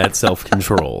win at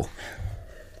self-control.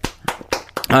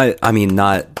 I mean,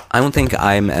 I don't think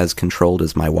I'm as controlled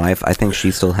as my wife. I think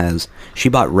she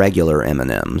bought regular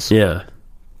M&Ms. Yeah.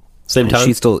 Same And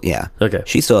time? Okay.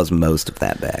 She still has most of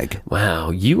that bag.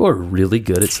 Wow, you are really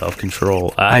good at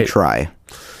self-control. I try.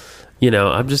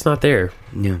 I'm just not there.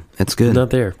 Yeah, it's good.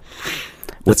 Not there.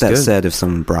 With That's that good. said, if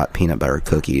someone brought peanut butter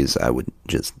cookies, I would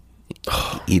just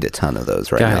eat a ton of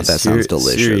those right now. Guys, That sounds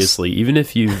delicious. Seriously, even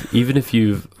if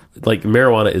you've like,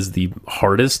 marijuana is the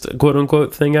hardest quote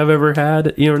unquote thing I've ever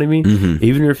had. You know what I mean? Mm-hmm.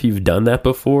 Even if you've done that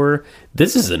before,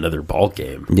 this is another ball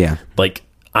game. Yeah. Like,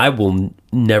 I will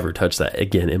never touch that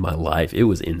again in my life. It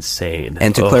was insane.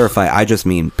 And to Ugh. clarify, I just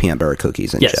mean peanut butter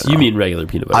cookies in Yes, general. you mean regular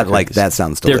peanut butter. Like, cookies. that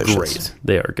sounds delicious. They're great.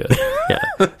 They are good.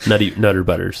 Yeah, Nutter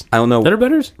Butters. I don't know. Nutter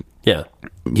Butters. Yeah.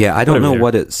 Yeah, I don't Whatever know they are.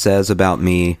 what it says about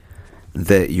me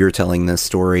that you're telling this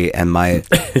story, and my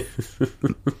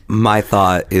my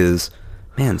thought is,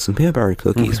 man, some peanut butter It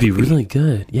cookies would be really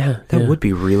good. Yeah, that yeah. would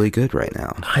be really good right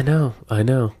now. I know.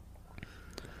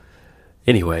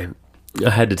 Anyway, I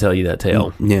had to tell you that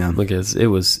tale. Yeah. Because it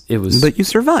was. But you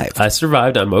survived. I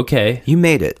survived. I'm okay. You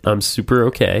made it. I'm super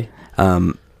okay.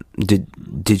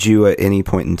 Did you at any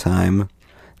point in time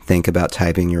think about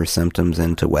typing your symptoms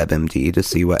into WebMD to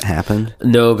see what happened?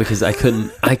 No, because I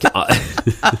couldn't.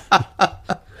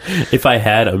 If I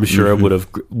had, I'm sure I would have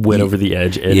went over the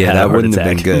edge and Yeah, had a that heart wouldn't have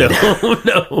attack. been good.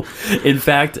 No. In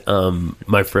fact,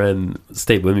 my friend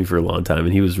stayed with me for a long time,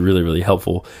 and he was really, really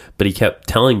helpful. But he kept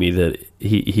telling me that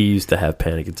he used to have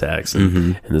panic attacks,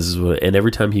 and this is what. And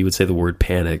every time he would say the word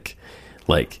panic,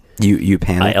 like, You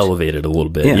panicked? I elevated a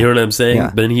little bit. Yeah. You know what I'm saying? Yeah.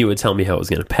 But then he would tell me how it was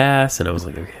going to pass, and I was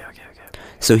like, okay.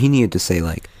 So he needed to say,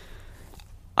 like,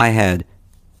 I had,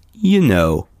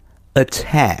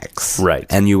 attacks. Right.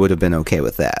 And you would have been okay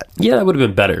with that. Yeah, that would have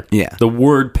been better. Yeah. The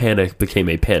word panic became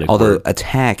a panic Although word.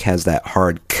 attack has that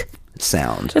hard k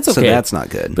sound. It's okay. So that's not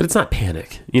good. But it's not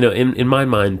panic. In my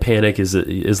mind, panic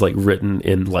is like written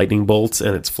in lightning bolts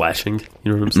and it's flashing.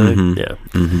 You know what I'm saying?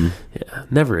 Mm-hmm. Yeah. Yeah.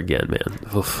 Never again, man.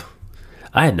 Oof.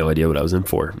 I had no idea what I was in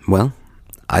for. Well,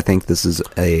 I think this is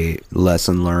a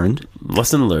lesson learned.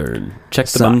 Lesson learned. Check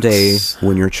the Someday box.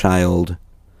 when your child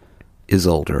is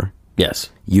older, Yes.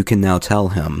 you can now tell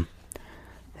him,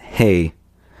 hey,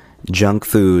 junk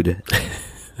food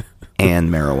and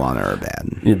marijuana are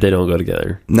bad. They don't go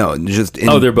together. No, just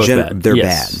They're both bad. They're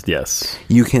Yes. bad. Yes.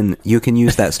 You can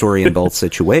use that story in both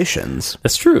situations.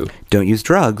 That's true. Don't use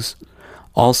drugs.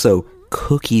 Also,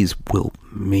 cookies will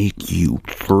make you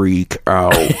freak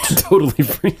out. Totally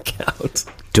freak out.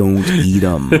 Don't eat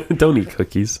them. Don't eat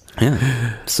cookies.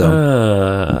 Yeah.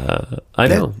 So I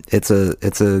know. it's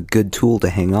a good tool to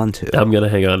hang on to. I'm gonna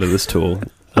hang on to this tool.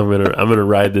 I'm gonna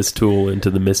ride this tool into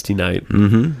the misty night.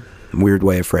 Weird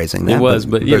way of phrasing that. It was,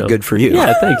 but good for you.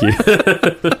 Yeah, thank you.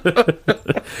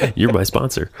 You're my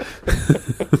sponsor.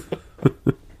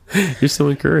 You're so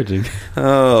encouraging.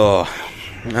 Oh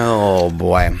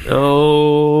boy.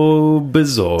 Oh,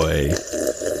 bizoy.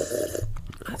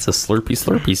 That's a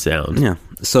slurpy sound. Yeah.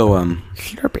 So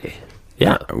Slurpy.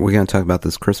 Yeah. we're gonna talk about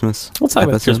this Christmas. Let's talk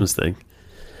about the episode? Christmas thing.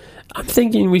 I'm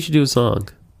thinking we should do a song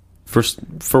for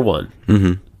one.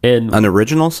 Mm-hmm. And An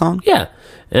original song? yeah,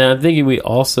 and I'm thinking we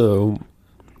also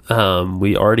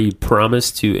we already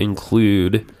promised to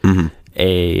include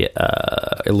a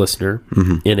listener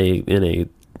in a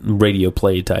radio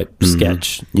play type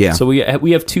sketch. Yeah. So we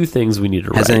have two things we need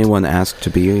to Has write. anyone asked to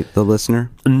be the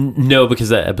listener? No, because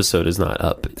that episode is not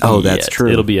up. Oh, that's yet.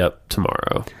 true. It'll be up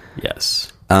tomorrow.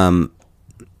 Yes.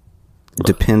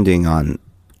 Depending on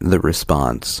the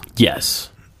response, Yes.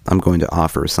 I'm going to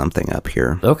offer something up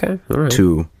here Okay. All right.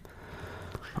 to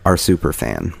our super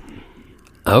fan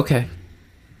Okay.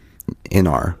 in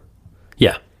our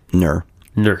Yeah. NER.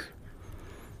 Ner.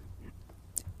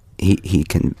 He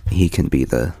can be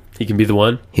the He can be the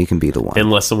one, one.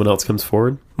 unless someone else comes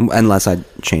forward. Unless I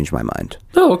change my mind.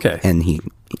 Oh, okay. And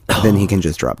then he can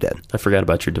just drop dead. I forgot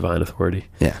about your divine authority.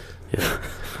 Yeah. Yeah.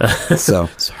 So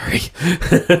Sorry.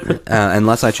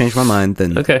 unless I change my mind,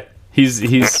 then Okay. He's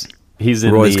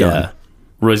in Roy's the gone.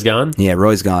 Roy's gone? yeah,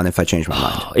 Roy's gone if I change my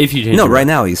mind. If you change No, your right mind.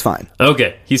 now he's fine.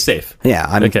 Okay, he's safe. Yeah,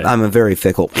 I'm a very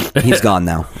fickle. He's gone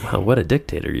now. Wow, what a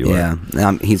dictator you are.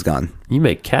 Yeah, he's gone. You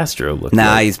make Castro look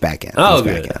Nah, like... he's back in. Oh,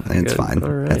 he's good. back in. It's Good. fine. All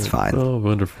right. That's fine. Oh,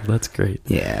 wonderful. That's great.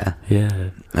 Yeah. Yeah.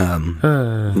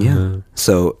 Yeah.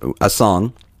 So a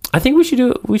song, I think we should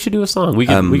do a song. We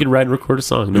could write and record a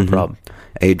song, no problem.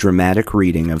 a dramatic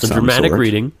reading of A some dramatic sort.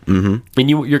 reading. Mm-hmm. And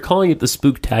you're calling it the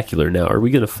Spooktacular now. Are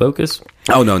we going to focus?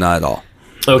 Oh no, not at all.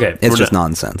 Okay. It's we're just not-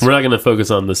 nonsense. We're not going to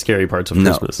focus on the scary parts of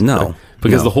No, Christmas. no, right?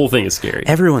 Because no. the whole thing is scary.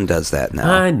 Everyone does that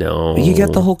now. I know. You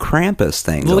get the whole Krampus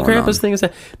thing. Well, the going Krampus on. thing is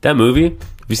that movie.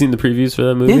 Have you seen the previews for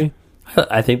that movie? Yeah.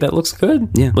 I think that looks good.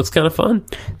 Yeah. Looks kind of fun.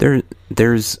 There's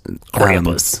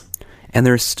Krampus. and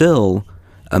there's still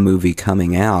a movie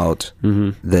coming out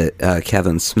that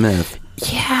Kevin Smith.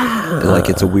 Yeah. Like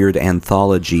it's a weird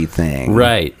anthology thing.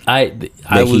 Right. That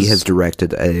he has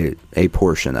directed a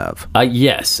portion of.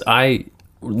 Yes.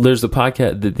 There's a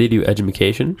podcast that they do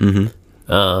education.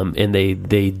 And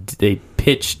they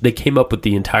pitched. They came up with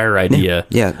the entire idea.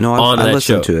 Yeah. No, on I that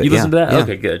listened show. to it. You listened to that? Yeah.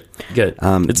 Okay, good.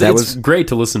 It's was great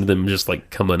to listen to them just like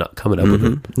coming up with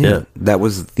it. Yeah. That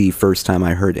was the first time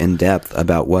I heard in depth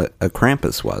about what a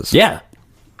Krampus was. Yeah.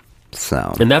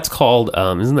 So, And that's called.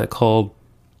 Isn't that called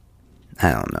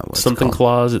I don't know what something it's called.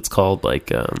 clause? It's called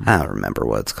like. I don't remember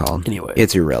what it's called. Anyway.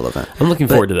 It's irrelevant. I'm looking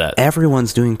But forward to that.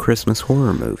 Everyone's doing Christmas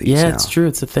horror movies Yeah, now. it's true.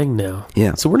 It's a thing now.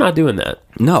 Yeah. So we're not doing that.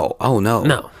 No. Oh, no.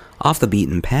 No. Off the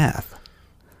beaten path.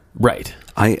 Right.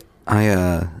 I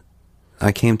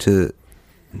came to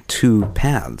 2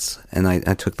 paths, and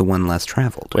I took the one less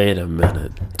traveled. Wait a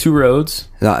minute. 2 roads,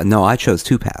 No, I chose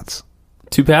 2 paths.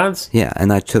 2 paths. Yeah,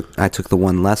 and I took the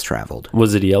one less traveled.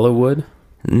 Was it Yellowwood?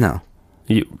 No.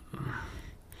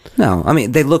 No, I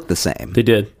mean, they look the same. They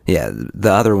did. Yeah,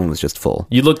 the other one was just full.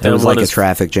 You looked It down was one like a as-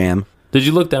 traffic jam. Did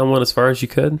you look down one as far as you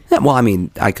could? Yeah, well, I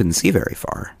mean, I couldn't see very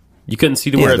far. You couldn't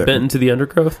see to Yeah, where it there- bent into the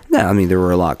undergrowth? No, I mean, there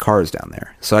were a lot of cars down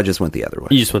there, so I just went the other way.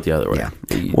 You just went the other way.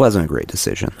 Yeah, wasn't a great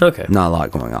decision. Okay. Not a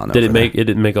lot going on. Did over it make it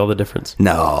didn't make all the difference? there.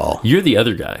 No. You're the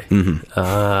other guy.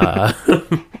 I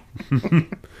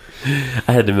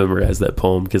had to memorize that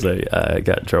poem because I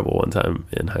got in trouble one time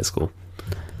in high school.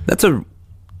 That's a It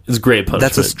was great punishment.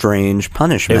 That's a strange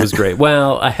punishment. It was great.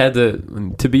 Well, I had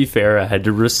to be fair, I had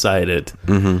to recite it.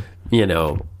 You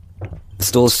know,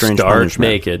 Still a strange start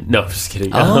punishment. naked. No, just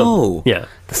kidding. Oh. Yeah.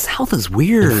 The South is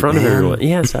weird. In front man. of everyone.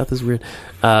 Yeah, South is weird.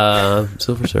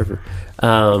 Silver Surfer.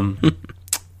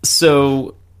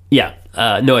 So, yeah.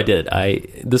 No, I did.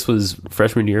 This was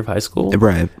freshman year of high school.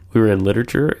 Right. We were in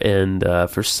literature, and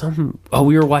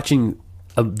we were watching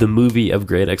the movie of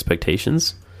Great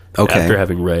Expectations. Okay. After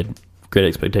having read Great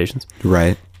Expectations.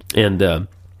 Right. And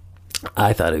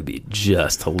I thought it would be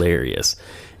just hilarious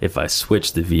if I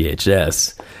switched the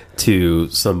VHS to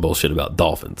some bullshit about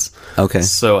dolphins. Okay.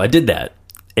 So I did that.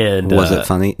 And Was it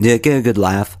funny? Did it get a good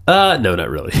laugh? no, not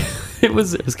really. It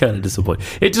was kind of disappointing.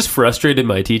 It just frustrated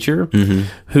my teacher, Mm-hmm.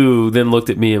 who then looked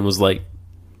at me and was like,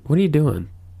 "What are you doing?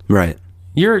 Right.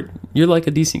 You're like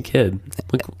a decent kid.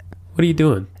 Like, what are you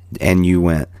doing?" And you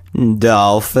went,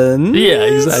 dolphin? Yeah,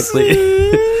 exactly.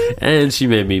 And she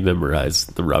made me memorize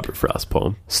the Robert Frost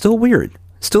poem. Still weird.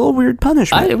 Still a weird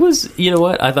punishment. It was, you know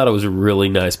what? I thought it was a really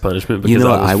nice punishment because You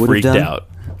know what I I was would've freaked done? out.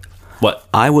 What?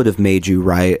 I would have made you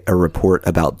write a report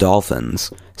about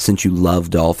dolphins since you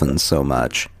love dolphins so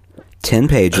much. 10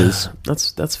 pages,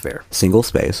 That's fair. single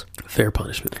space. Fair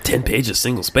punishment. 10 pages,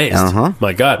 single spaced. Uh-huh.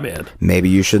 My God, man. Maybe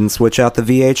you shouldn't switch out the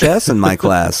VHS in my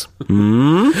class.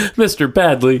 Mr.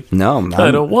 Badley. No, I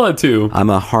don't want to.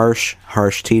 I'm a harsh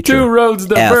teacher. 2 roads F.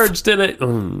 diverged in it.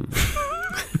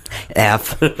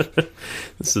 F.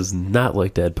 This is not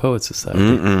like Dead Poet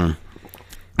Society.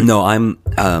 No, I'm.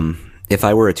 If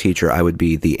I were a teacher, I would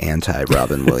be the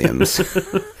anti-Robin Williams.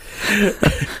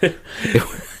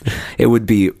 It would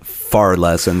be far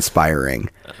less inspiring.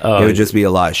 It would just be a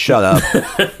lot. Shut up.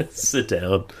 Sit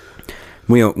down.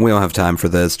 We don't have time for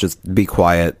this. Just be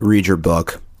quiet. Read your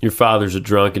book. Your father's a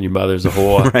drunk and your mother's a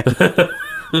whore.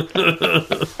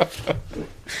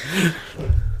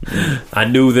 I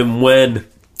knew them when.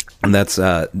 And that's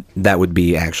that would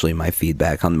be actually my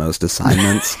feedback on most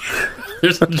assignments.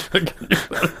 There's a drunk and your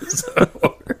mother's a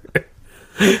whore.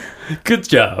 Good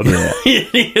job. Yeah.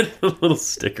 You get a little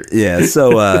sticker. Yeah,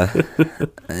 so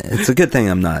it's a good thing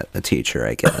I'm not a teacher,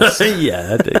 I guess.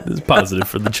 Yeah, I think it's positive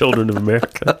for the children of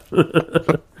America.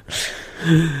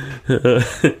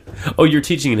 Oh, you're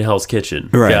teaching in Hell's Kitchen.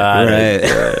 Right, Got it.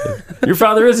 right. Your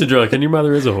father is a drunk and your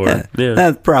mother is a whore. Yeah.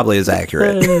 That probably is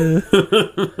accurate.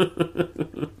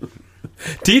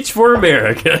 Teach for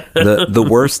America. The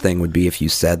worst thing would be if you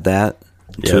said that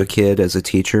to Yeah. a kid as a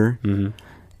teacher.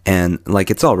 And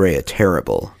like it's already a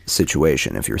terrible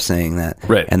situation if you're saying that.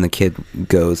 Right. And the kid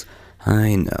goes,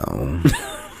 I know.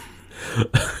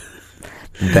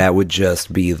 That would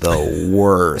just be the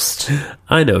worst.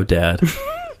 I know, Dad.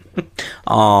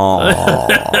 Oh,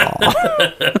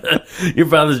 Your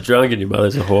father's drunk and your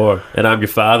mother's a whore, and I'm your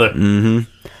father.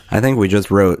 I think we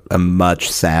just wrote a much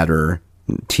sadder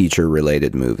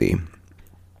teacher-related movie.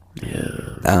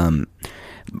 Yeah.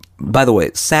 By the way,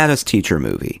 saddest teacher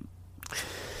movie.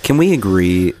 Can we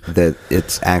agree that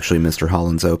it's actually Mr.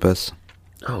 Holland's Opus?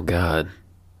 Oh God,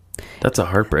 that's a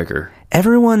heartbreaker.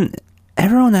 Everyone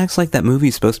Everyone acts like that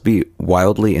movie's supposed to be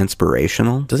wildly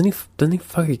inspirational. Doesn't he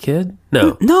fuck a kid?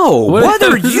 No. No, what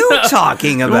are you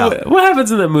talking about? What happens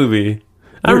in that movie?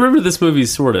 I remember this movie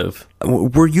sort of.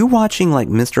 Were you watching like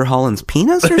Mr. Holland's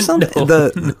Penis or something?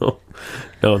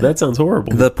 No, that sounds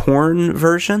horrible. The porn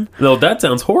version? No, that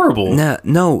sounds horrible.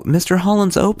 No, Mr.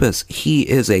 Holland's Opus. He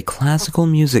is a classical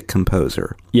music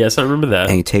composer. Yes, I remember that.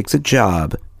 And he takes a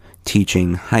job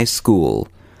teaching high school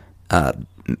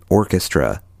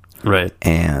orchestra. Right.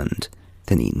 And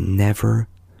then he never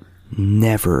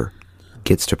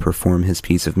gets to perform his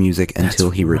piece of music until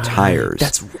he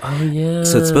retires. Oh yeah.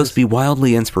 So it's supposed to be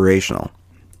wildly inspirational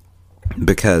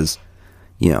because,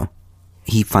 you know,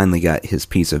 he finally got his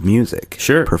piece of music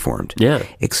performed. Yeah.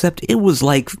 Except it was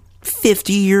like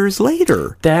 50 years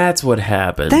later. That's what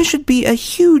happened. That should be a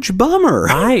huge bummer.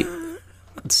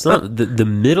 It's not the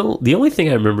middle. The only thing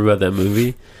I remember about that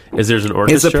movie is there's an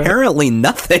orchestra. It's apparently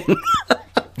nothing.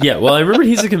 Yeah, well, I remember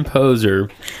he's a composer,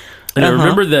 and I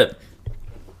remember that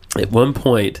at one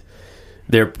point,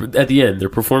 at the end, they're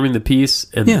performing the piece,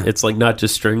 and it's like not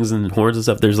just strings and horns and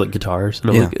stuff. There's like guitars,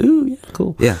 and I'm like, ooh, yeah,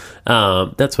 cool. Yeah,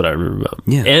 that's what I remember about.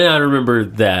 Yeah, and I remember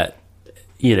that,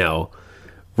 you know,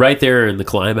 right there in the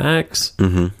climax,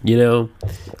 you know,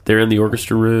 they're in the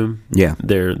orchestra room. Yeah,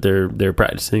 they're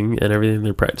practicing and everything.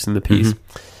 They're practicing the piece.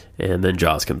 And then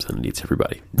Jaws comes in and eats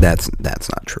everybody. That's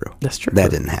not true. That's true.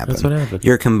 That didn't happen. That's what happened.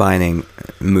 You're combining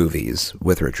movies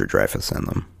with Richard Dreyfuss in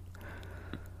them.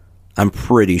 I'm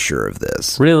pretty sure of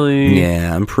this. Really?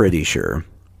 Yeah, I'm pretty sure.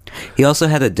 He also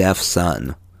had a deaf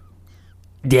son.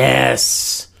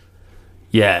 Yes.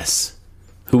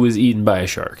 Who was eaten by a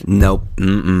shark. Nope.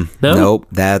 No? Nope.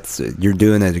 You're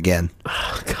doing it again.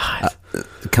 Oh, God.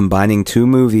 Combining two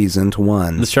movies into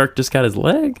one. The shark just got his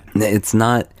leg? It's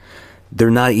not... They're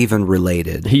not even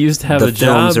related. He used to have a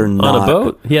job on a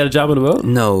boat? He had a job on a boat?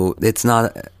 No, it's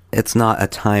not a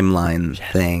timeline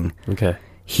thing. Okay.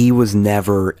 He was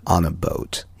never on a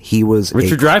boat. He was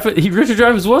Richard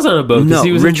Dreyfuss was on a boat because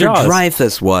he was Richard in Jaws.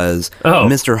 Dreyfuss was. Oh.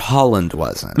 Mr. Holland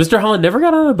wasn't. Mr. Holland never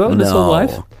got on a boat in his whole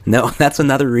life? No, that's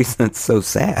another reason it's so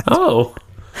sad. Oh.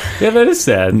 Yeah, that is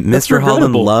sad. Mr.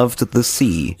 Holland loved the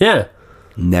sea. Yeah.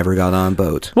 Never got on a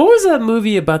boat. What was that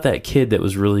movie about that kid that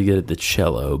was really good at the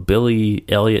cello? Billy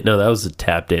Elliot? No, that was a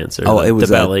tap dancer. Oh, it was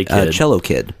the ballet kid. A cello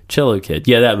kid. Cello Kid.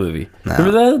 Yeah, that movie. No.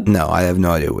 Remember that? No, I have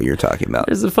no idea what you're talking about.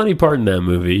 There's a funny part in that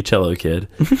movie, Cello Kid,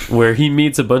 where he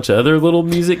meets a bunch of other little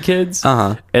music kids,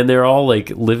 and they're all like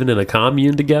living in a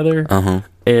commune together.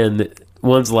 And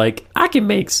one's like, I can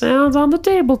make sounds on the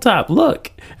tabletop.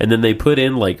 Look. And then they put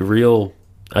in like real...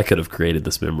 I could have created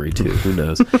this memory too. Who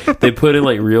knows? They put in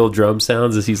like real drum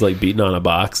sounds as he's like beating on a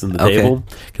box in the table.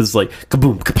 Because it's like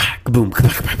kaboom, kapak, kaboom,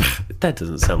 kapak, kapak. That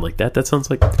doesn't sound like that. That sounds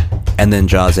like. And then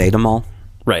Jaws ate them all.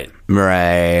 Right.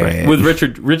 With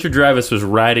Richard Dreyfuss was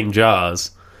riding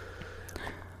Jaws.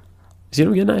 See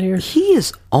what I'm getting at here? He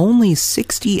is only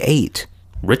 68.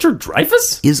 Richard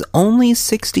Dreyfuss is only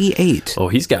 68. Oh,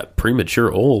 he's got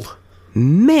premature old.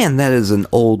 Man, that is an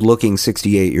old-looking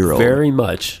 68-year-old. Very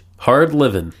much. Hard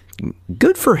living.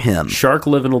 Good for him. Shark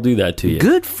living will do that to you.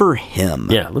 Good for him.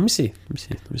 Yeah, let me see.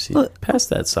 Look, pass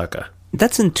that sucker.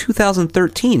 That's in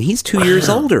 2013. He's 2 years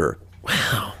older.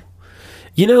 Wow.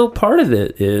 You know, part of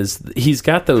it is he's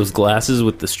got those glasses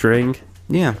with the string.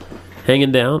 Yeah.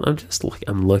 Hanging down.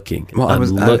 I'm looking. Well,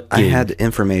 I had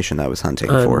information I was hunting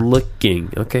for. I'm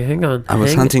looking. Okay, hang on. I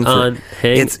was hunting for.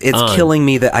 It's killing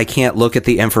me that I can't look at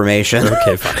the information.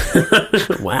 Okay,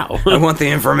 fine. Wow. I want the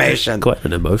information. Quite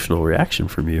an emotional reaction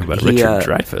from you about Richard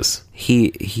Dreyfuss.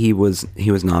 He was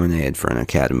nominated for an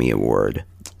Academy Award.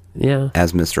 Yeah.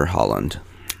 As Mr. Holland.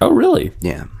 Oh, really?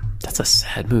 Yeah. That's a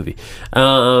sad movie.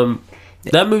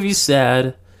 That movie's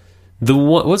sad.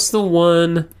 What's the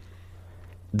one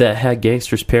that had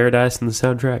Gangster's Paradise in the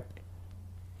soundtrack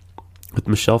with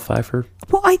Michelle Pfeiffer?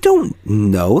 Well, I don't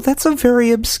know. That's a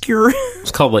very obscure.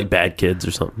 It's called like Bad Kids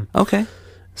or something. Okay,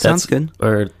 sounds good.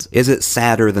 Or is it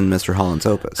sadder than Mr. Holland's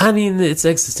Opus? I mean, it's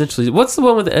existentially. What's the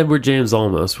one with Edward James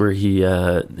Olmos where he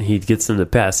gets them to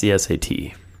pass the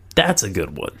SAT? That's a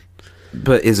good one.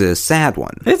 But is it a sad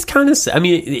one? It's kind of. I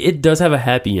mean, it does have a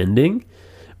happy ending,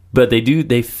 but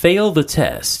they fail the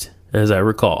test. As I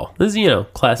recall, this is,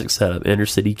 classic setup, inner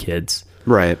city kids.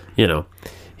 Right.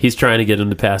 He's trying to get them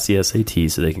to pass the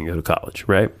SAT so they can go to college,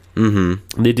 right?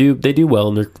 Mm-hmm. They do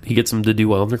well, and he gets them to do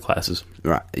well in their classes.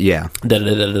 Right. Yeah. They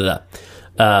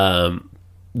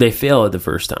fail it the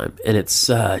first time, and it's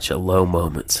such a low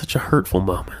moment, such a hurtful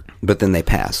moment. But then they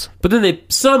pass. But then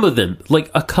some of them, like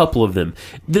a couple of them,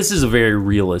 this is a very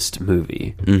realist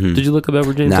movie. Did you look up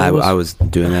Edward James No, Olmos? I was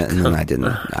doing it, and then I didn't.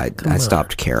 I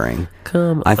stopped caring.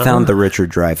 Come I found the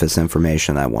Richard Dreyfuss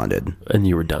information I wanted. and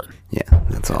you were done. Yeah,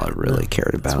 that's all I really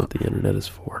cared That's what about. the internet is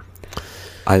for.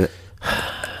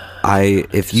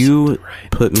 If you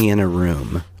put me in a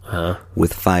room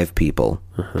with 5 people,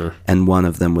 and one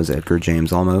of them was Edgar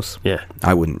James Olmos, Yeah.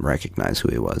 I wouldn't recognize who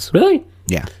he was. Really?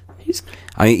 Yeah. He's.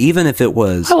 Even if it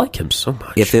was, I like him so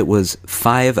much. if it was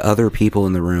 5 other people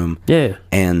in the room, Yeah.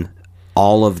 and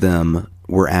all of them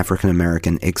were African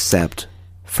American except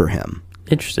for him.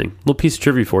 Interesting. Little piece of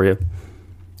trivia for you.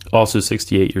 Also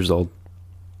 68 years old.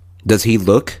 Does he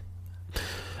look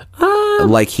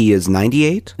like he is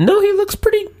 98? No, he looks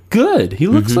pretty good. He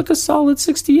looks like a solid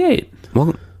 68.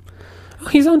 Well, Oh,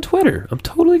 he's on Twitter. I'm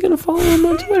totally going to follow him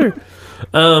on Twitter.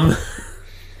 All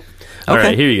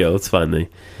right, here you go. Let's find the...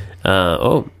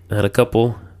 had a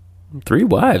couple... 3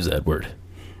 wives, Edward.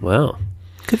 Wow.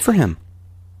 good for him.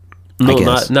 No,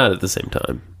 guess. not at the same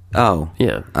time. Oh.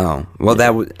 Yeah. Oh. Well,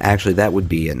 that would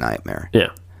be a nightmare. Yeah.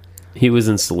 He was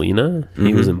in Selena.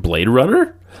 He was in Blade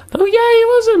Runner. Oh, yeah, he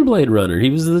was in Blade Runner.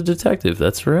 He was the detective.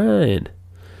 That's right.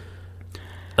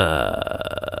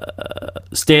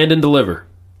 Stand and Deliver.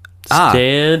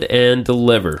 Stand and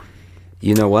Deliver.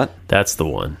 You know what? That's the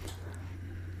one.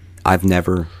 I've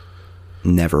never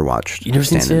watched. You never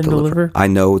seen Stand and Deliver? I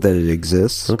know that it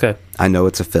exists. Okay. I know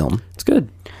it's a film. It's good.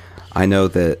 I know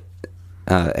that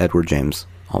Edward James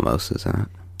Olmos is in it.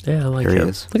 Yeah, I like There he him.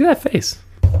 is. Look at that face.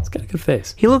 He's got a good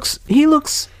face. He looks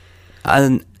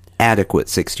an adequate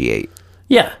 68.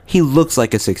 Yeah, He looks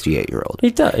like a 68-year-old.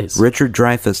 he does. Richard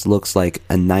Dreyfuss looks like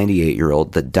a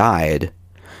 98-year-old that died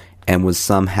and was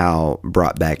somehow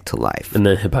brought back to life. And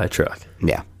then hit by a truck.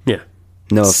 Yeah. Yeah.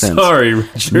 No offense. Sorry,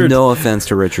 Richard. No offense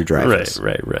to Richard Dreyfuss.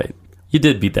 Right. You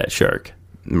did beat that shark.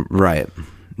 Right.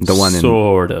 The one in...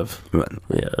 Sort of.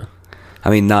 Yeah. I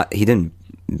mean, he didn't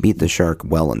beat the shark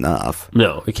well enough.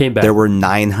 No, it came back. There were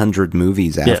 900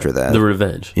 movies after that. The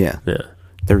revenge. Yeah. Yeah.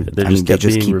 They're They just kept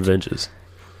being revenges.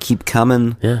 keep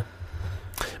coming. Yeah.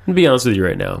 I'm going to be honest with you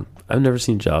right now. I've never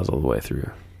seen Jaws all the way through.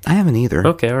 I haven't either.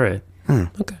 Okay, all right.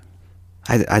 Okay.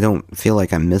 I don't feel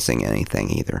like I'm missing anything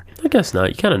either. I guess not.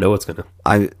 You kind of know what's gonna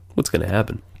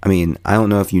happen. I mean, I don't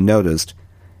know if you noticed.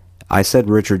 I said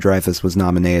Richard Dreyfuss was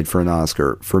nominated for an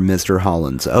Oscar for Mr.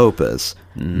 Holland's Opus,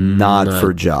 not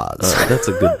for Jaws.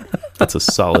 That's a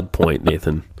solid point,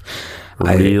 Nathan.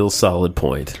 Real solid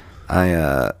point.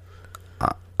 I'm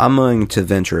going to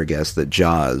venture a guess that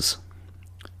Jaws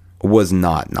was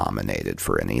not nominated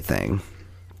for anything.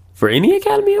 For any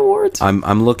Academy Awards?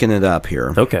 I'm looking it up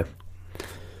here, Okay.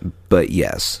 but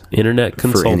yes, Internet for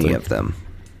consultant. any of them.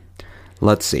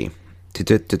 Let's see.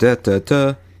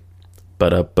 Da-da-da-da-da-da.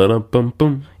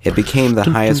 Ba-da-ba-da-bum-bum. It became the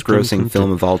highest grossing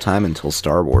film of all time until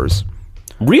Star Wars.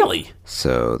 Really?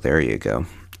 So there you go.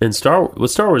 And Star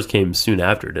Wars came soon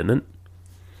after, didn't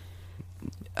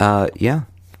it? Yeah,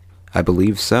 I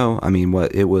believe so. I mean,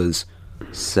 it was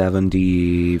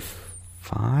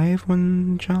 75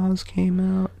 when Jaws came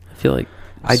out? I feel like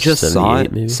I just saw 78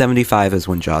 it. maybe? 75 is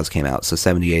when Jaws came out, so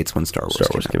 78 is when Star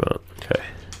Wars, came out. Okay.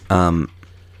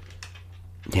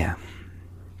 Yeah.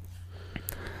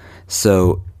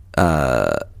 So,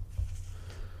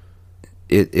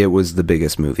 it was the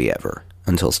biggest movie ever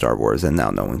until Star Wars, and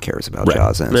now no one cares about Right.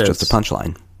 Jaws, and it's Yeah, just a it's-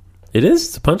 punchline. It is?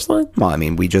 It's a punchline? Well, I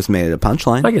mean, we just made it a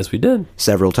punchline I guess we did.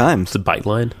 several times. It's a bite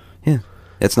line. Yeah.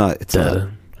 It's not Da-da.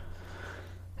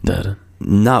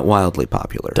 not wildly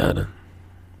popular. Da-da.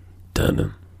 Da-da.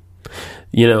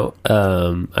 You know,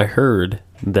 I heard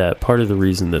that part of the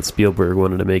reason that Spielberg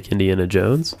wanted to make Indiana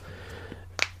Jones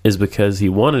is because he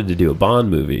wanted to do a Bond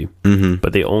movie,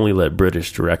 but they only let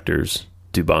British directors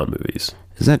do Bond movies.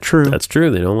 Is that true? That's true.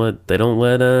 They don't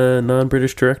let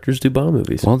non-British directors do Bond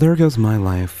movies. Well, there goes my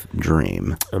life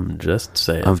dream I'm just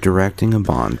saying. of directing a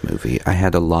Bond movie. I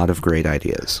had a lot of great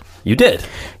ideas. You did.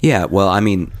 Yeah, well, I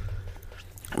mean,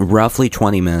 roughly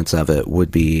 20 minutes of it would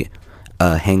be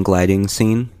a hang gliding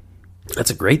scene.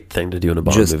 That's a great thing to do in a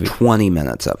Bond Just movie. 20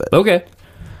 minutes of it. Okay.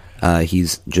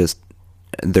 He's just...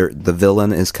 the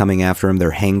villain is coming after him. They're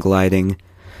hang gliding,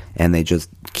 and they just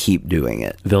keep doing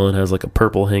it. Villain has like a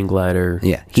purple hang glider.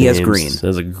 Yeah, he has James green.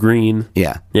 Has a green.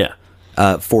 Yeah. Yeah.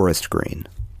 Forest green.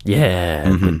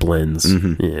 Yeah. It blends.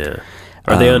 Yeah.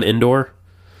 Are they on indoor?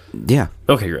 Yeah,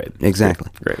 Okay, great. exactly.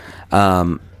 Great.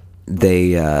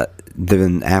 They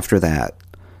then after that,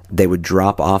 they would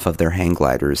drop off of their hang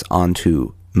gliders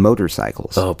onto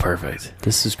motorcycles. Oh, perfect.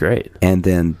 This is great. And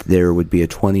then there would be a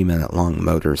 20-minute long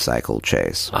motorcycle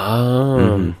chase.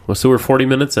 Oh. Well, so we're 40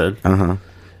 minutes in. Uh-huh.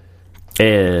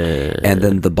 And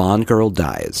then the Bond girl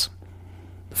dies.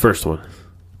 first one.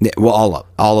 Yeah, well,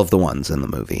 all of the ones in the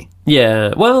movie.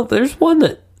 Yeah. Well, there's one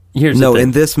that here's No, the thing.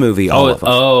 in this movie, all of them.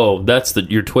 Oh, that's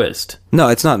your twist. No,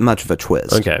 it's not much of a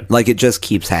twist. Okay. Like, it just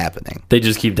keeps happening. They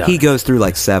just keep dying. He goes through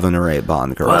like 7 or 8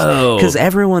 Bond girls. Whoa. Because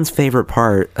everyone's favorite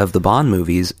part of the Bond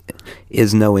movies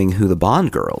is knowing who the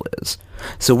Bond girl is.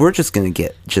 So we're just going to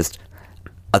get just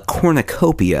a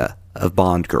cornucopia of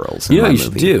Bond girls in You know my what you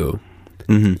movie.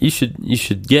 should do? You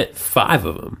should get 5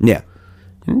 of them. Yeah.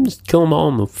 And just kill them all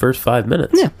in the first 5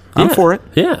 minutes. Yeah, I'm for it.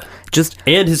 Yeah. Just,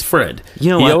 And his friend. You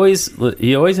know he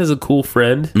what? always has a cool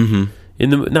friend. Mm-hmm.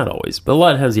 Not always, but a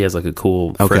lot of times he has like a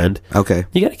cool friend. Okay.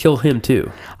 You got to kill him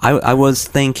too. I was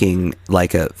thinking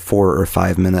like a 4 or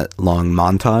 5 minute long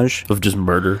montage Of just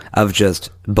murder. of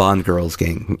just Bond girls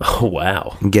getting Oh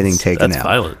wow. taken That's out.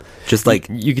 violent. Just like,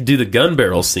 You could do the gun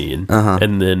barrel scene, Uh-huh.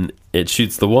 and then it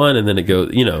shoots the one, and then it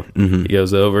goes. It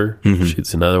goes over,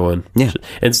 shoots another one. Mm-hmm. Yeah.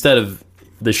 Instead of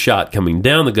the shot coming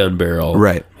down the gun barrel,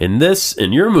 Right. In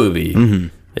your movie,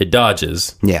 it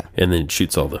dodges, Yeah. and then it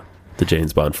shoots all the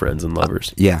James Bond friends and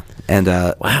lovers. yeah. And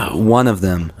Wow. one of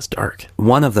them That's dark.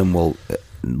 will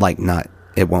like not,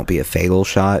 it won't be a fatal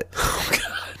shot. Oh god.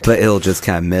 But it'll just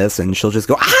kind of miss and she'll just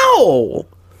go, ow!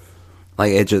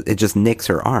 Like it just nicks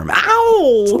her arm. It's a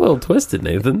Ow! little twisted,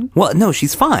 Nathan. Well, no,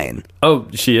 she's fine. Oh,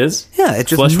 she is. Yeah, it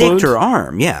just Flesh nicked wound? her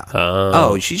arm. Yeah.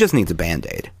 Oh, she just needs a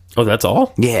Band-Aid. Oh, that's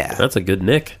all. Yeah. That's a good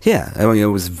nick. Yeah, I mean, it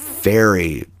was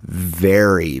very,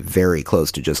 very, very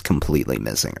close to just completely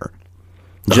missing her.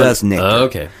 Just nicked her.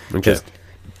 Okay. Okay.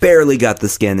 Barely got the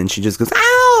skin, and she just goes,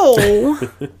 ow!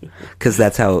 Because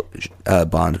that's how a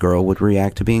Bond girl would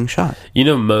react to being shot.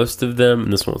 Most of them,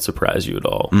 and this won't surprise you at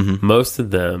all. Mm-hmm. Most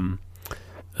of them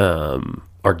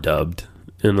are dubbed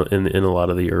in a lot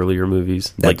of the earlier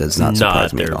movies. That does not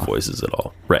surprise me at their all. voices at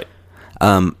all. Right.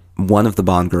 One of the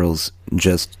Bond girls,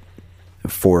 just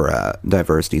for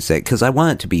diversity's sake, because I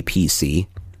want it to be PC.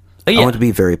 Oh, yeah. I want it to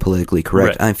be very politically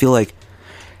correct. Right. I feel like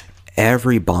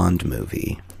every Bond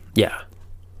movie, Yeah.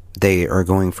 they are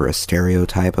going for a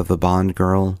stereotype of a Bond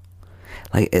girl.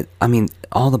 Like,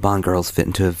 all the Bond girls fit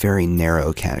into a very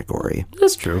narrow category.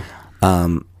 That's true.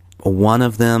 One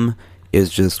of them is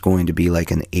just going to be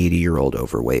like an 80-year-old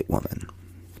overweight woman.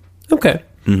 Okay.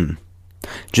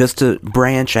 Just to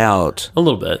branch out. A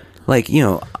little bit. Like,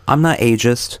 I'm not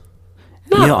ageist.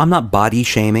 No. I'm not body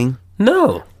shaming.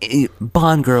 No.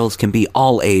 Bond girls can be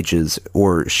all ages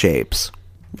or shapes.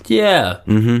 Yeah.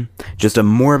 Just a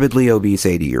morbidly obese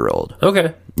 80-year-old.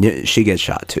 Okay. She gets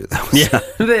shot too, though. Yeah.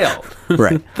 They all.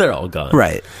 Right. They're all gone.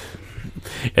 Right.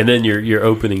 And then your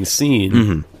opening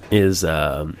scene is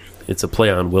it's a play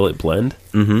on Will It Blend?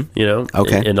 Mm-hmm.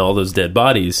 Okay. And all those dead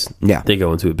bodies. Yeah. They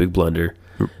go into a big blender,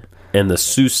 and the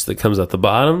souse that comes out the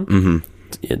bottom,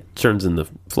 it turns into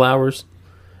flowers,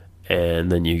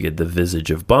 and then you get the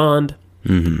visage of Bond,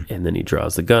 and then he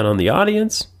draws the gun on the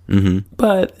audience.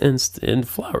 But and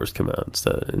flowers come out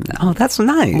instead. Oh, that's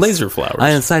nice. Laser flowers.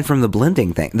 Aside from the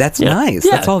blending thing, that's Yeah. nice.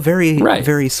 Yeah. That's all very, Right.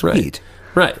 very sweet.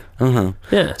 Right.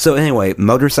 Yeah. So anyway,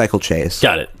 motorcycle chase.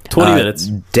 Got it. 20 minutes.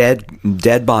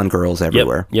 Dead Bond girls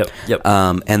everywhere. Yep.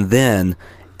 And then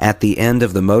at the end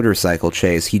of the motorcycle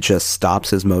chase, he just stops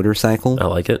his motorcycle. I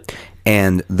like it.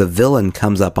 And the villain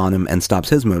comes up on him and stops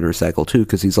his motorcycle too,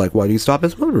 because he's like, why do you stop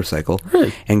his motorcycle?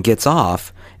 Right. And gets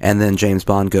off. And then James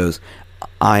Bond goes,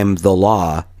 I'm the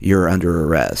law, you're under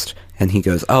arrest. And he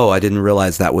goes, oh, I didn't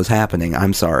realize that was happening,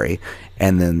 I'm sorry.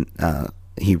 And then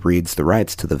he reads the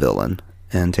rights to the villain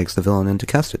and takes the villain into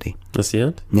custody. That's the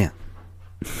end? Yeah.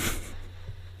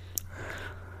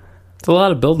 It's a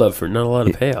lot of build-up for not a lot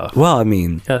of payoff. Well, I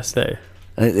mean, Gotta say.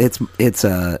 it's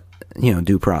a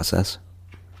due process.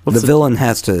 What's The villain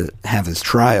has to have his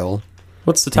trial.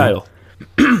 What's the title?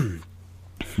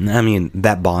 I mean,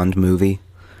 that Bond movie.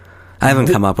 I haven't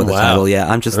come up with a Wow. title yet.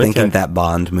 I'm just thinking Okay. that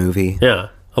Bond movie. Yeah.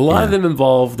 A lot of them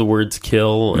involve the words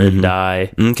kill and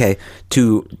die. Okay,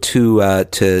 to kill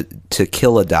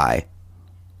a die,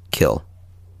 kill,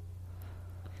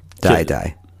 die, Kill.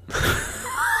 die.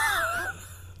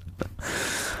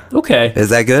 Okay. Is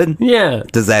that good? Yeah.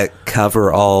 Does that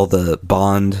cover all the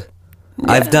Bond?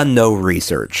 I've done no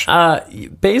research.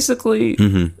 Basically,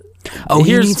 Oh,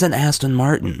 he here's- needs an Aston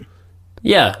Martin.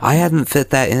 yeah. I hadn't fit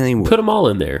that anywhere. Put them all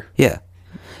in there. Yeah.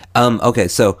 Okay,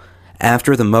 so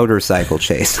after the motorcycle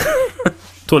chase,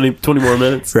 20 more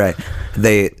minutes. right?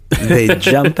 They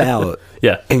jump out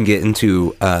Yeah. and get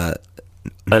into An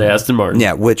Aston Martin.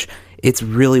 yeah, which it's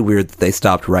really weird that they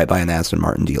stopped right by an Aston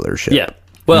Martin dealership. Yeah.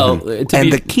 Well, to and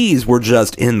be, the keys were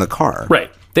just in the car.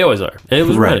 right. They always are. And it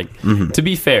was Right. running. To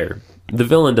be fair, the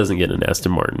villain doesn't get an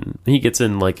Aston Martin. He gets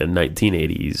in like a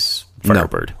 1980s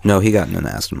Firebird. No, he got in an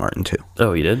Aston Martin too.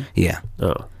 Oh, he did? Yeah.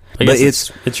 Oh. But I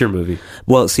guess it's your movie.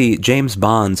 Well, see, James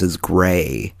Bond's is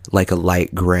gray, like a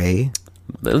light gray,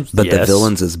 but the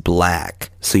villain's is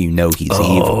black, so you know he's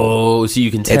evil. Oh, so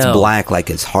you can tell. It's black like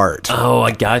his heart. Oh,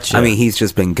 I gotcha. I mean, he's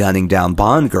just been gunning down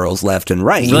Bond girls left and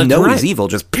right. You Left know and he's right. evil.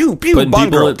 Just pew, pew, Putting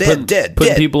Bond girl, putting dead.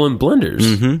 people in blenders.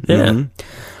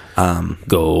 Yeah.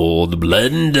 Gold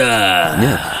blender.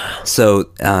 Yeah. So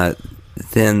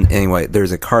then, anyway,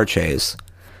 there's a car chase,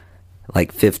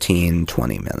 like 15,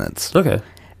 20 minutes. Okay.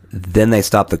 Then they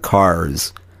stop the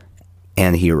cars,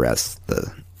 and he arrests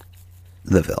the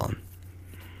villain.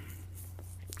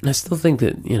 I still think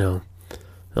that,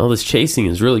 all this chasing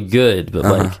is really good,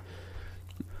 but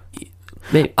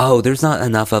maybe, Oh, there's not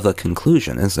enough of a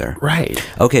conclusion, is there? right.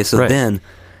 Okay, so Right. then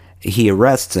he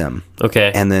arrests him.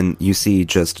 Okay. And then you see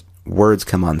just words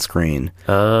come on screen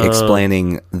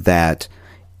explaining that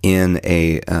in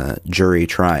a jury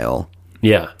trial,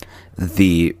 Yeah.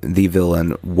 the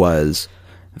villain was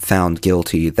found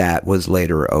guilty. That was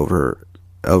later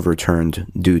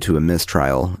overturned due to a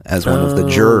mistrial, as one of the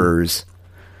jurors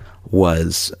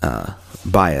was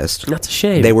biased. That's a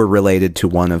shame. They were related to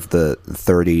one of the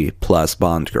 30 plus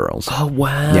Bond girls. Oh,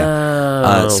 wow.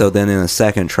 Yeah. So then in a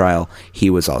second trial, he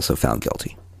was also found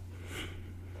guilty.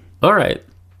 All right.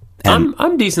 And-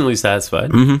 I'm decently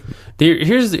satisfied. Mm-hmm.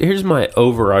 Here's my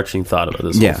overarching thought about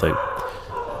this Yeah. whole thing.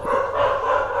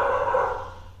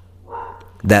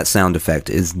 That sound effect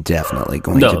is definitely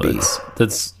going No, to be.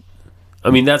 that's I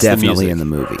mean, that's Definitely the music. in the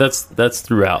movie. That's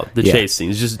throughout the Yeah. chase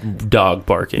scenes. Just dog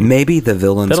barking. Maybe the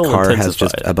villain's That'll car has intensify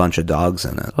just it. a bunch of dogs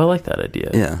in it. I like that idea.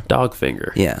 Yeah. Dog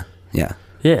finger. Yeah, yeah.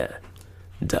 Yeah.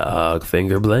 Dog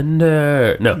finger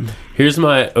blender. No. Here's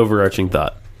my overarching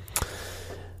thought.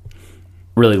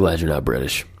 Really glad you're not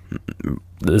British.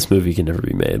 This movie can never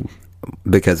be made.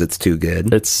 Because it's too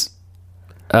good. It's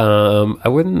I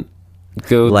wouldn't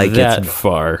go Like that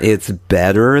far. It's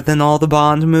better than all the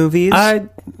Bond movies.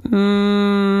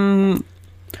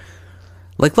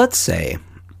 Like, let's say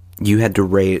you had to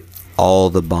rate all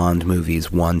the Bond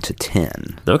movies 1 to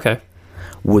 10. Okay.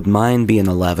 Would mine be an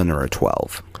 11 or a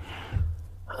 12?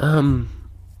 I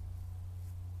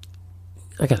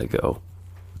gotta go.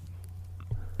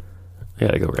 I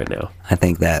gotta go right now. I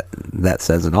think that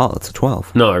says it all. It's a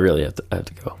 12. No, I really have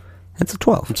to go. It's a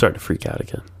 12. I'm starting to freak out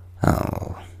again.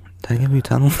 Oh. Did I give you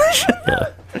tunnel vision? Yeah.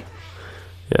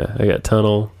 Yeah, I got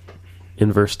tunnel,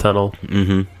 inverse tunnel,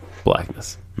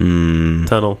 blackness.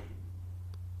 Tunnel,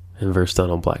 inverse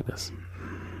tunnel, blackness.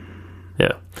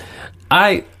 Yeah.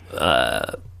 I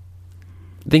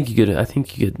think you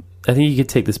could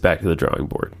take this back to the drawing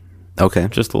board. Okay.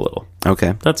 Just a little.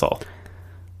 Okay. That's all.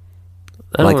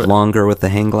 Like longer with the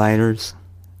hang gliders?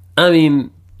 I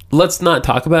mean, let's not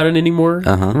talk about it anymore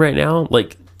right now.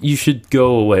 Like, you should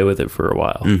go away with it for a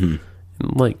while.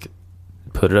 Like,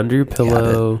 put it under your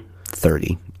pillow.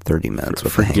 30 minutes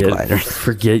with the hang gliders.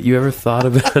 Forget you ever thought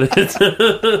about it.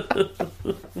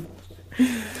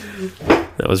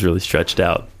 That was really stretched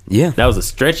out. Yeah. That was a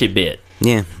stretchy bit.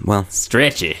 Yeah. Well,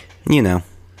 Stretchy. you know,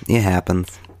 it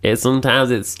happens. And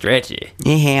sometimes it's stretchy.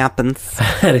 It happens.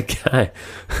 I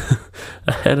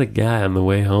had a guy on the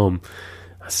way home,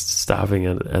 stopping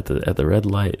at the red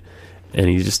light, and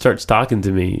he just starts talking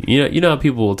to me. You know how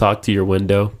people will talk to your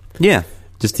window Yeah.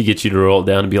 just to get you to roll it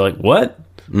down and be like, "What?"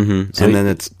 Mm-hmm. So And then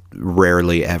it's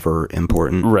rarely ever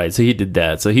important. Right. So he did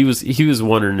that. So he was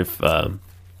wondering if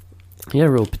he had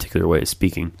a real particular way of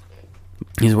speaking.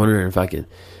 He's wondering if I could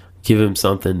give him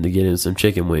something to get him some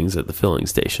chicken wings at the filling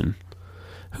station.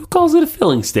 Who calls it a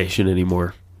filling station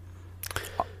anymore?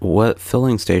 What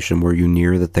filling station were you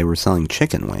near that they were selling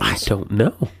chicken wings?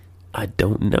 I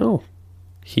don't know.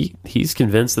 He's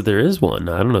convinced that there is one.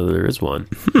 I don't know that there is one.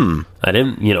 I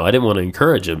didn't want to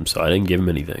encourage him, so I didn't give him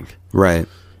anything. Right.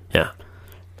 Yeah.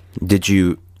 Did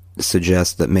you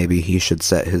suggest that maybe he should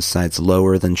set his sights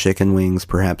lower than chicken wings,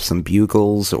 perhaps some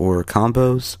bugles or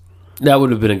combos? That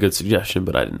would have been a good suggestion,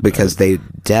 but I didn't. Because they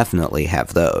definitely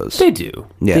have those. They do.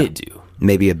 Yeah. They do.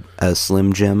 Maybe a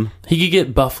Slim Jim. He could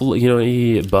get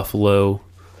buffalo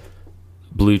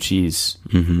blue cheese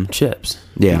chips.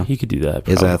 Yeah. He could do that.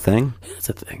 Is that a probably. thing? It's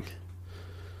a thing.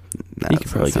 That could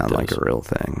doesn't probably get sound like those. a real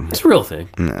thing. It's a real thing.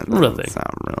 That Real doesn't thing.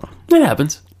 sound real. It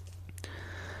happens.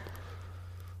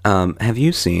 Have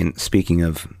you seen, speaking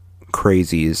of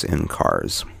crazies in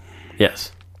cars,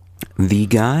 Yes. the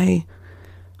guy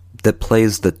that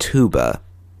plays the tuba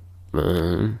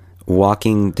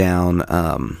walking down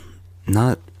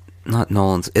not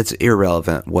Nolan's, it's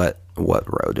irrelevant what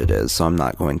road it is, so I'm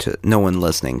not going to, no one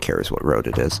listening cares what road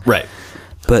it is. Right.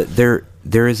 But there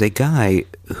is a guy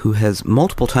who has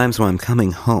multiple times when I'm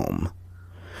coming home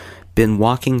been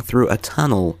walking through a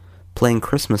tunnel playing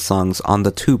Christmas songs on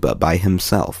the tuba by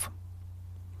himself.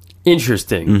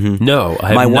 Interesting. No,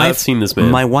 I have not seen this man.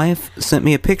 My wife sent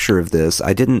me a picture of this.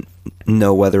 I didn't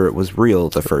know whether it was real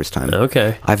the first time.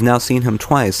 Okay. I've now seen him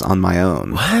twice on my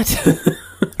own. What?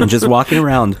 And just walking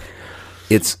around,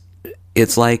 it's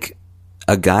like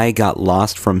a guy got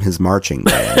lost from his marching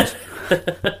band.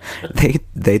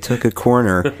 They took a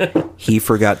corner. He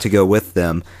forgot to go with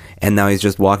them, and now he's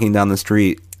just walking down the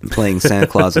street playing Santa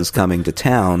Claus is Coming to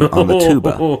Town on the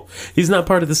tuba. He's not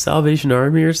part of the Salvation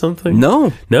Army or something?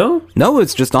 No, No?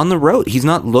 it's just on the road. He's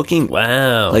not looking.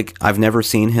 Wow. Like, I've never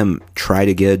seen him try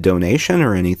to get a donation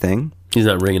or anything. He's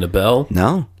not ringing a bell?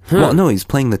 No. Well, no, he's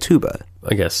playing the tuba.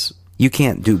 I guess. You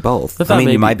can't do both. I I thought mean,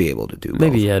 maybe- you might be able to do both.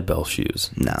 Maybe he had bell shoes.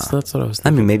 No. So that's what I was I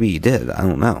thinking. mean, maybe he did. I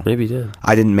don't know. Maybe he did.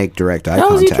 I didn't make direct eye How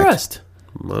was contact. he dressed?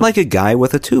 Like a guy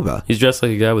with a tuba. He's dressed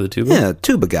like a guy with a tuba? Yeah,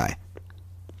 tuba guy.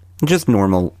 Just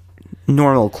normal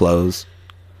clothes.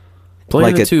 Playing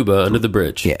like the a- tuba under the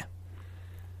bridge. Yeah.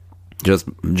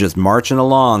 Just marching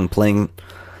along, playing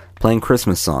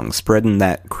Christmas songs, spreading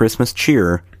that Christmas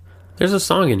cheer. There's a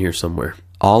song in here somewhere.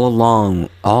 All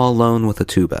alone with a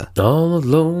tuba. All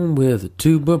alone with a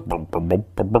tuba.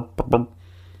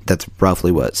 That's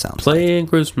roughly what it sounds like. Playing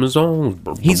Christmas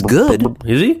songs. He's good.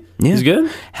 Is he? Yeah. He's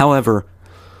good? However,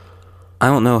 I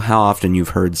don't know how often you've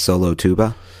heard solo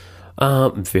tuba.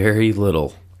 Very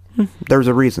little. There's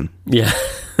a reason. Yeah.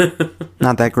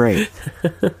 Not that great.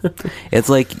 It's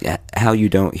like how you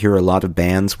don't hear a lot of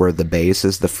bands where the bass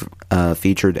is the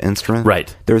featured instrument.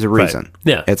 Right. There's a Right. reason.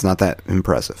 Yeah. It's not that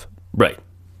impressive. Right.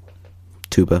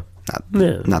 Tuba,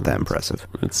 Yeah. not that impressive.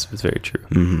 It's very true.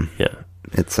 Mm-hmm. Yeah.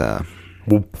 It's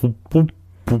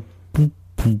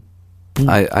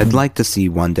I'd like to see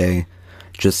one day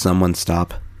just someone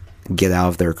stop, get out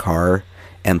of their car,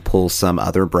 and pull some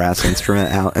other brass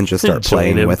instrument out and just start Join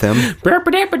playing him. with him.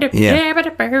 Yeah.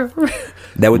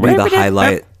 That would be the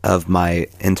highlight of my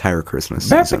entire Christmas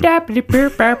season. I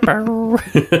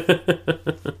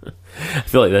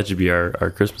feel like that should be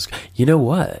our Christmas. You know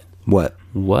what? What?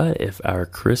 What if our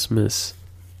Christmas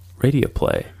radio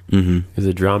play is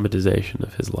a dramatization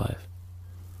of his life?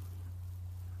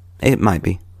 It might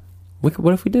be.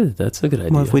 What if we did it? That's a good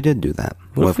idea. What if we did do that?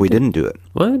 What if we didn't do it?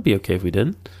 Well, it'd be okay if we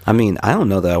didn't. I mean, I don't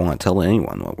know that I want to tell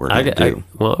anyone what we're going to do.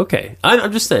 Well, okay.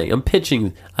 I'm just saying. I'm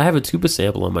pitching. I have a tuba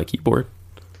sample on my keyboard.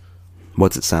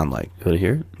 What's it sound like? You want to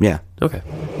hear it? Yeah. Okay.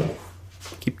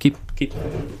 Keep.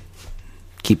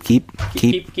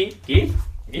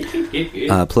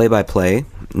 Play by play.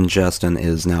 Justin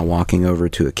is now walking over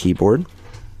to a keyboard,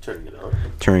 Turning it on.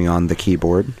 turning on the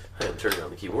keyboard. I am turning on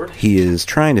the keyboard. He is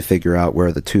trying to figure out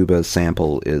where the tuba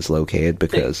sample is located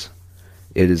because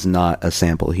it is not a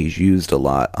sample he's used a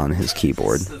lot on his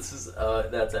keyboard.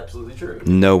 That's absolutely true.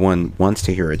 No one wants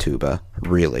to hear a tuba,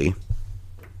 really.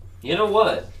 You know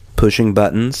what? Pushing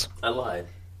buttons. I lied.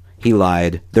 He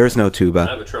lied. There's no I tuba.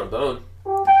 have a trombone.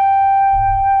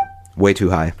 Way too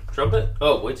high. Trumpet?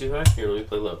 Oh, way too high? Here, let me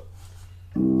play low.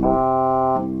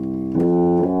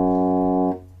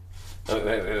 Oh,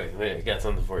 wait. I got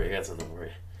something for you.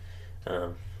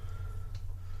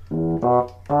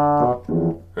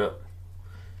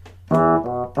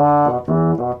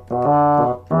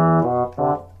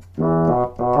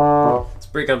 Let's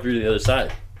break on through to the other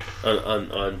side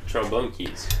on trombone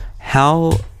keys.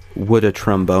 How would a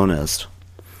trombonist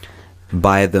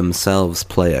by themselves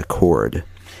play a chord?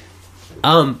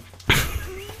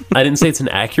 I didn't say it's an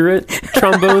accurate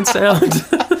trombone sound.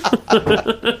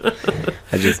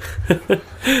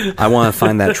 I want to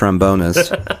find that trombonist.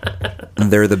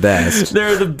 They're the best.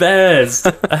 They're the best.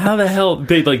 How the hell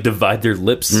they like divide their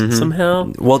lips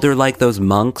somehow? Well, they're like those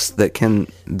monks that can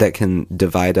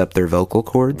divide up their vocal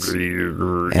cords.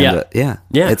 And, Yeah.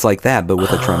 It's like that, but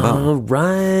with a trombone. All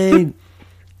right.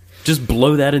 Just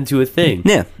blow that into a thing.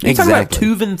 Yeah, You talking about exactly.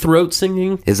 Tuvan throat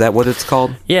singing? Is that what it's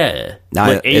called? Yeah.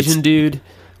 I- Like Asian it's- dude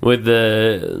with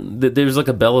there's like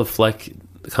a Bela Fleck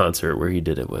concert where he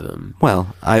did it with him.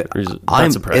 Well, That's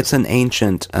surprising. it's an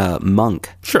ancient monk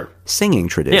Sure. singing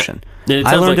tradition. Yeah. It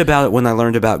I sounds learned like- about it when I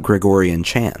learned about Gregorian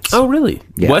chants. Oh, really?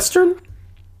 Yeah. Western?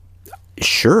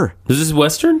 Sure. Is this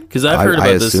Western? Because I've heard I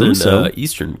about this assume in so.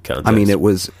 Eastern context. I mean, it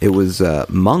was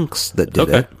monks that did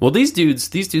Okay. it. Well, these dudes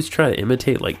try to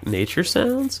imitate like nature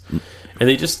sounds, and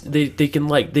they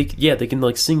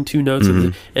can sing two notes,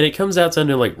 and it comes out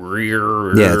sounding like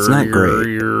Yeah, it's not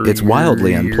great. It's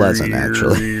wildly unpleasant,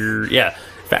 actually. Yeah,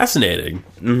 fascinating.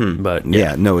 But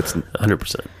Yeah, no, it's.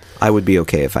 100%. I would be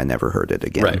okay if I never heard it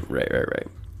again. Right.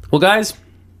 Well, guys,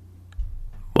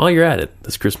 while you're at it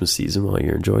this Christmas season, while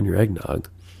you're enjoying your eggnog,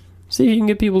 see if you can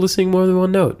get people to sing more than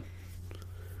one note.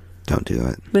 Don't do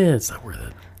it. Man, it's not worth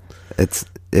it. It's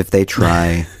if they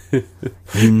try,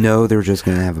 you know they're just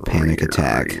going to have a panic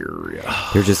attack.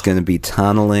 They're just going to be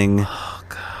tunneling. Oh,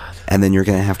 God. And then you're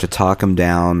going to have to talk them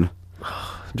down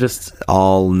Just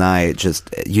all night. Just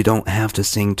you don't have to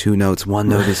sing 2 notes. 1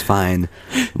 note is fine.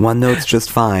 1 note's just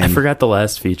fine. I forgot the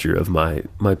last feature of my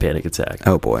panic attack.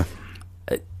 Oh boy.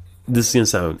 This is gonna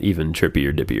sound even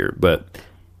trippier, dippier, but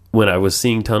when I was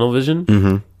seeing tunnel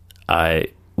vision, I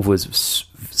was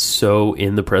so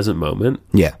in the present moment.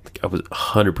 Yeah. I was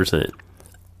 100%,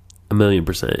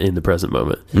 1,000,000% in the present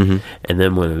moment. And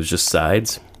then when it was just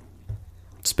sides,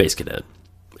 Space Cadet,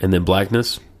 and then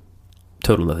blackness,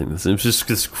 total nothingness. It was just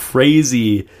this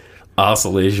crazy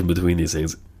oscillation between these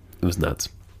things. It was nuts.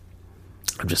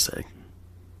 I'm just saying.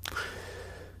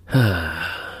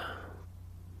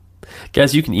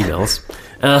 Guys, you can email us.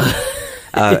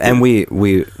 And we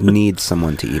need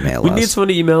someone to email We us. need someone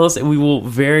to email us, and we will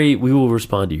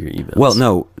respond to your emails. Well,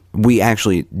 no, we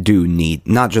actually do need,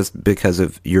 not just because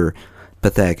of your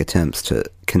pathetic attempts to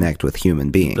connect with human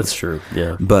beings. That's true.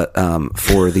 Yeah. But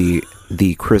for the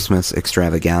Christmas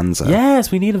extravaganza,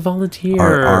 Yes, we need a volunteer.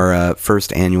 our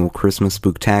first annual Christmas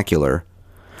spooktacular,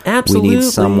 Absolutely. we need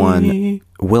someone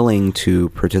willing to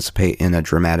participate in a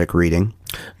dramatic reading.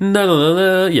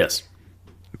 No. Yes.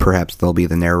 Perhaps they'll be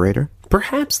the narrator.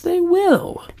 Perhaps they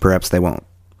will. Perhaps they won't.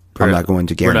 I'm not going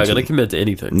to guarantee. We're not going to commit to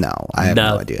anything. No, I have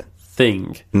no idea.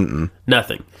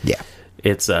 Nothing. Yeah.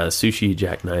 It's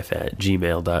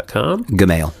sushijackknife@gmail.com.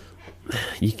 Gmail.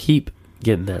 You keep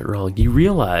getting that wrong. You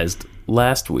realized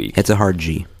last week It's a hard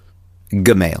G.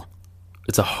 Gmail.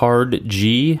 it's a hard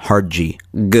G. Hard G.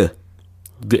 G.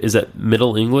 Is that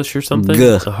Middle English or something? G.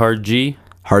 A hard G?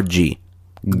 Hard G.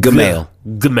 Gmail.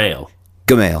 Gmail.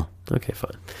 Gmail. Okay,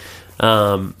 fine.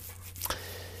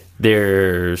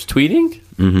 There's tweeting.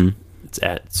 It's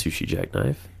at Sushi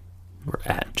Jackknife, or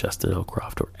at Justin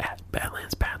Elcroft, or at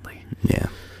Badlands Badly. Yeah.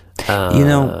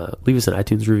 Leave us an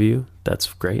iTunes review.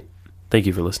 That's great. Thank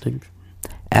you for listening.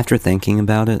 After thinking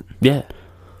about it, Yeah.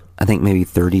 I think maybe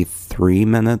 33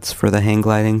 minutes for the hang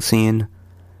gliding scene,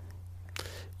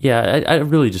 Yeah, I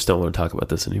really just don't want to talk about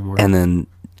this anymore. and then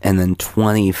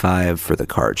 25 for the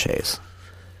car chase.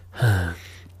 I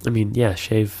mean, yeah,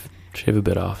 shave a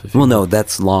bit off. If you Well, no,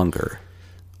 that's longer.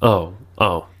 Oh.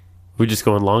 We're just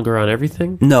going longer on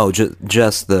everything? No,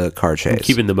 just the car chase.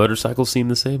 Keeping the motorcycle scene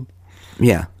the same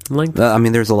Yeah. length? I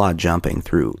mean, there's a lot of jumping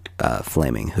through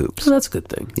flaming hoops. So that's a good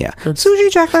thing. Yeah.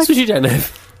 Sushi Jackknife. Sushi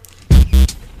Jackknife.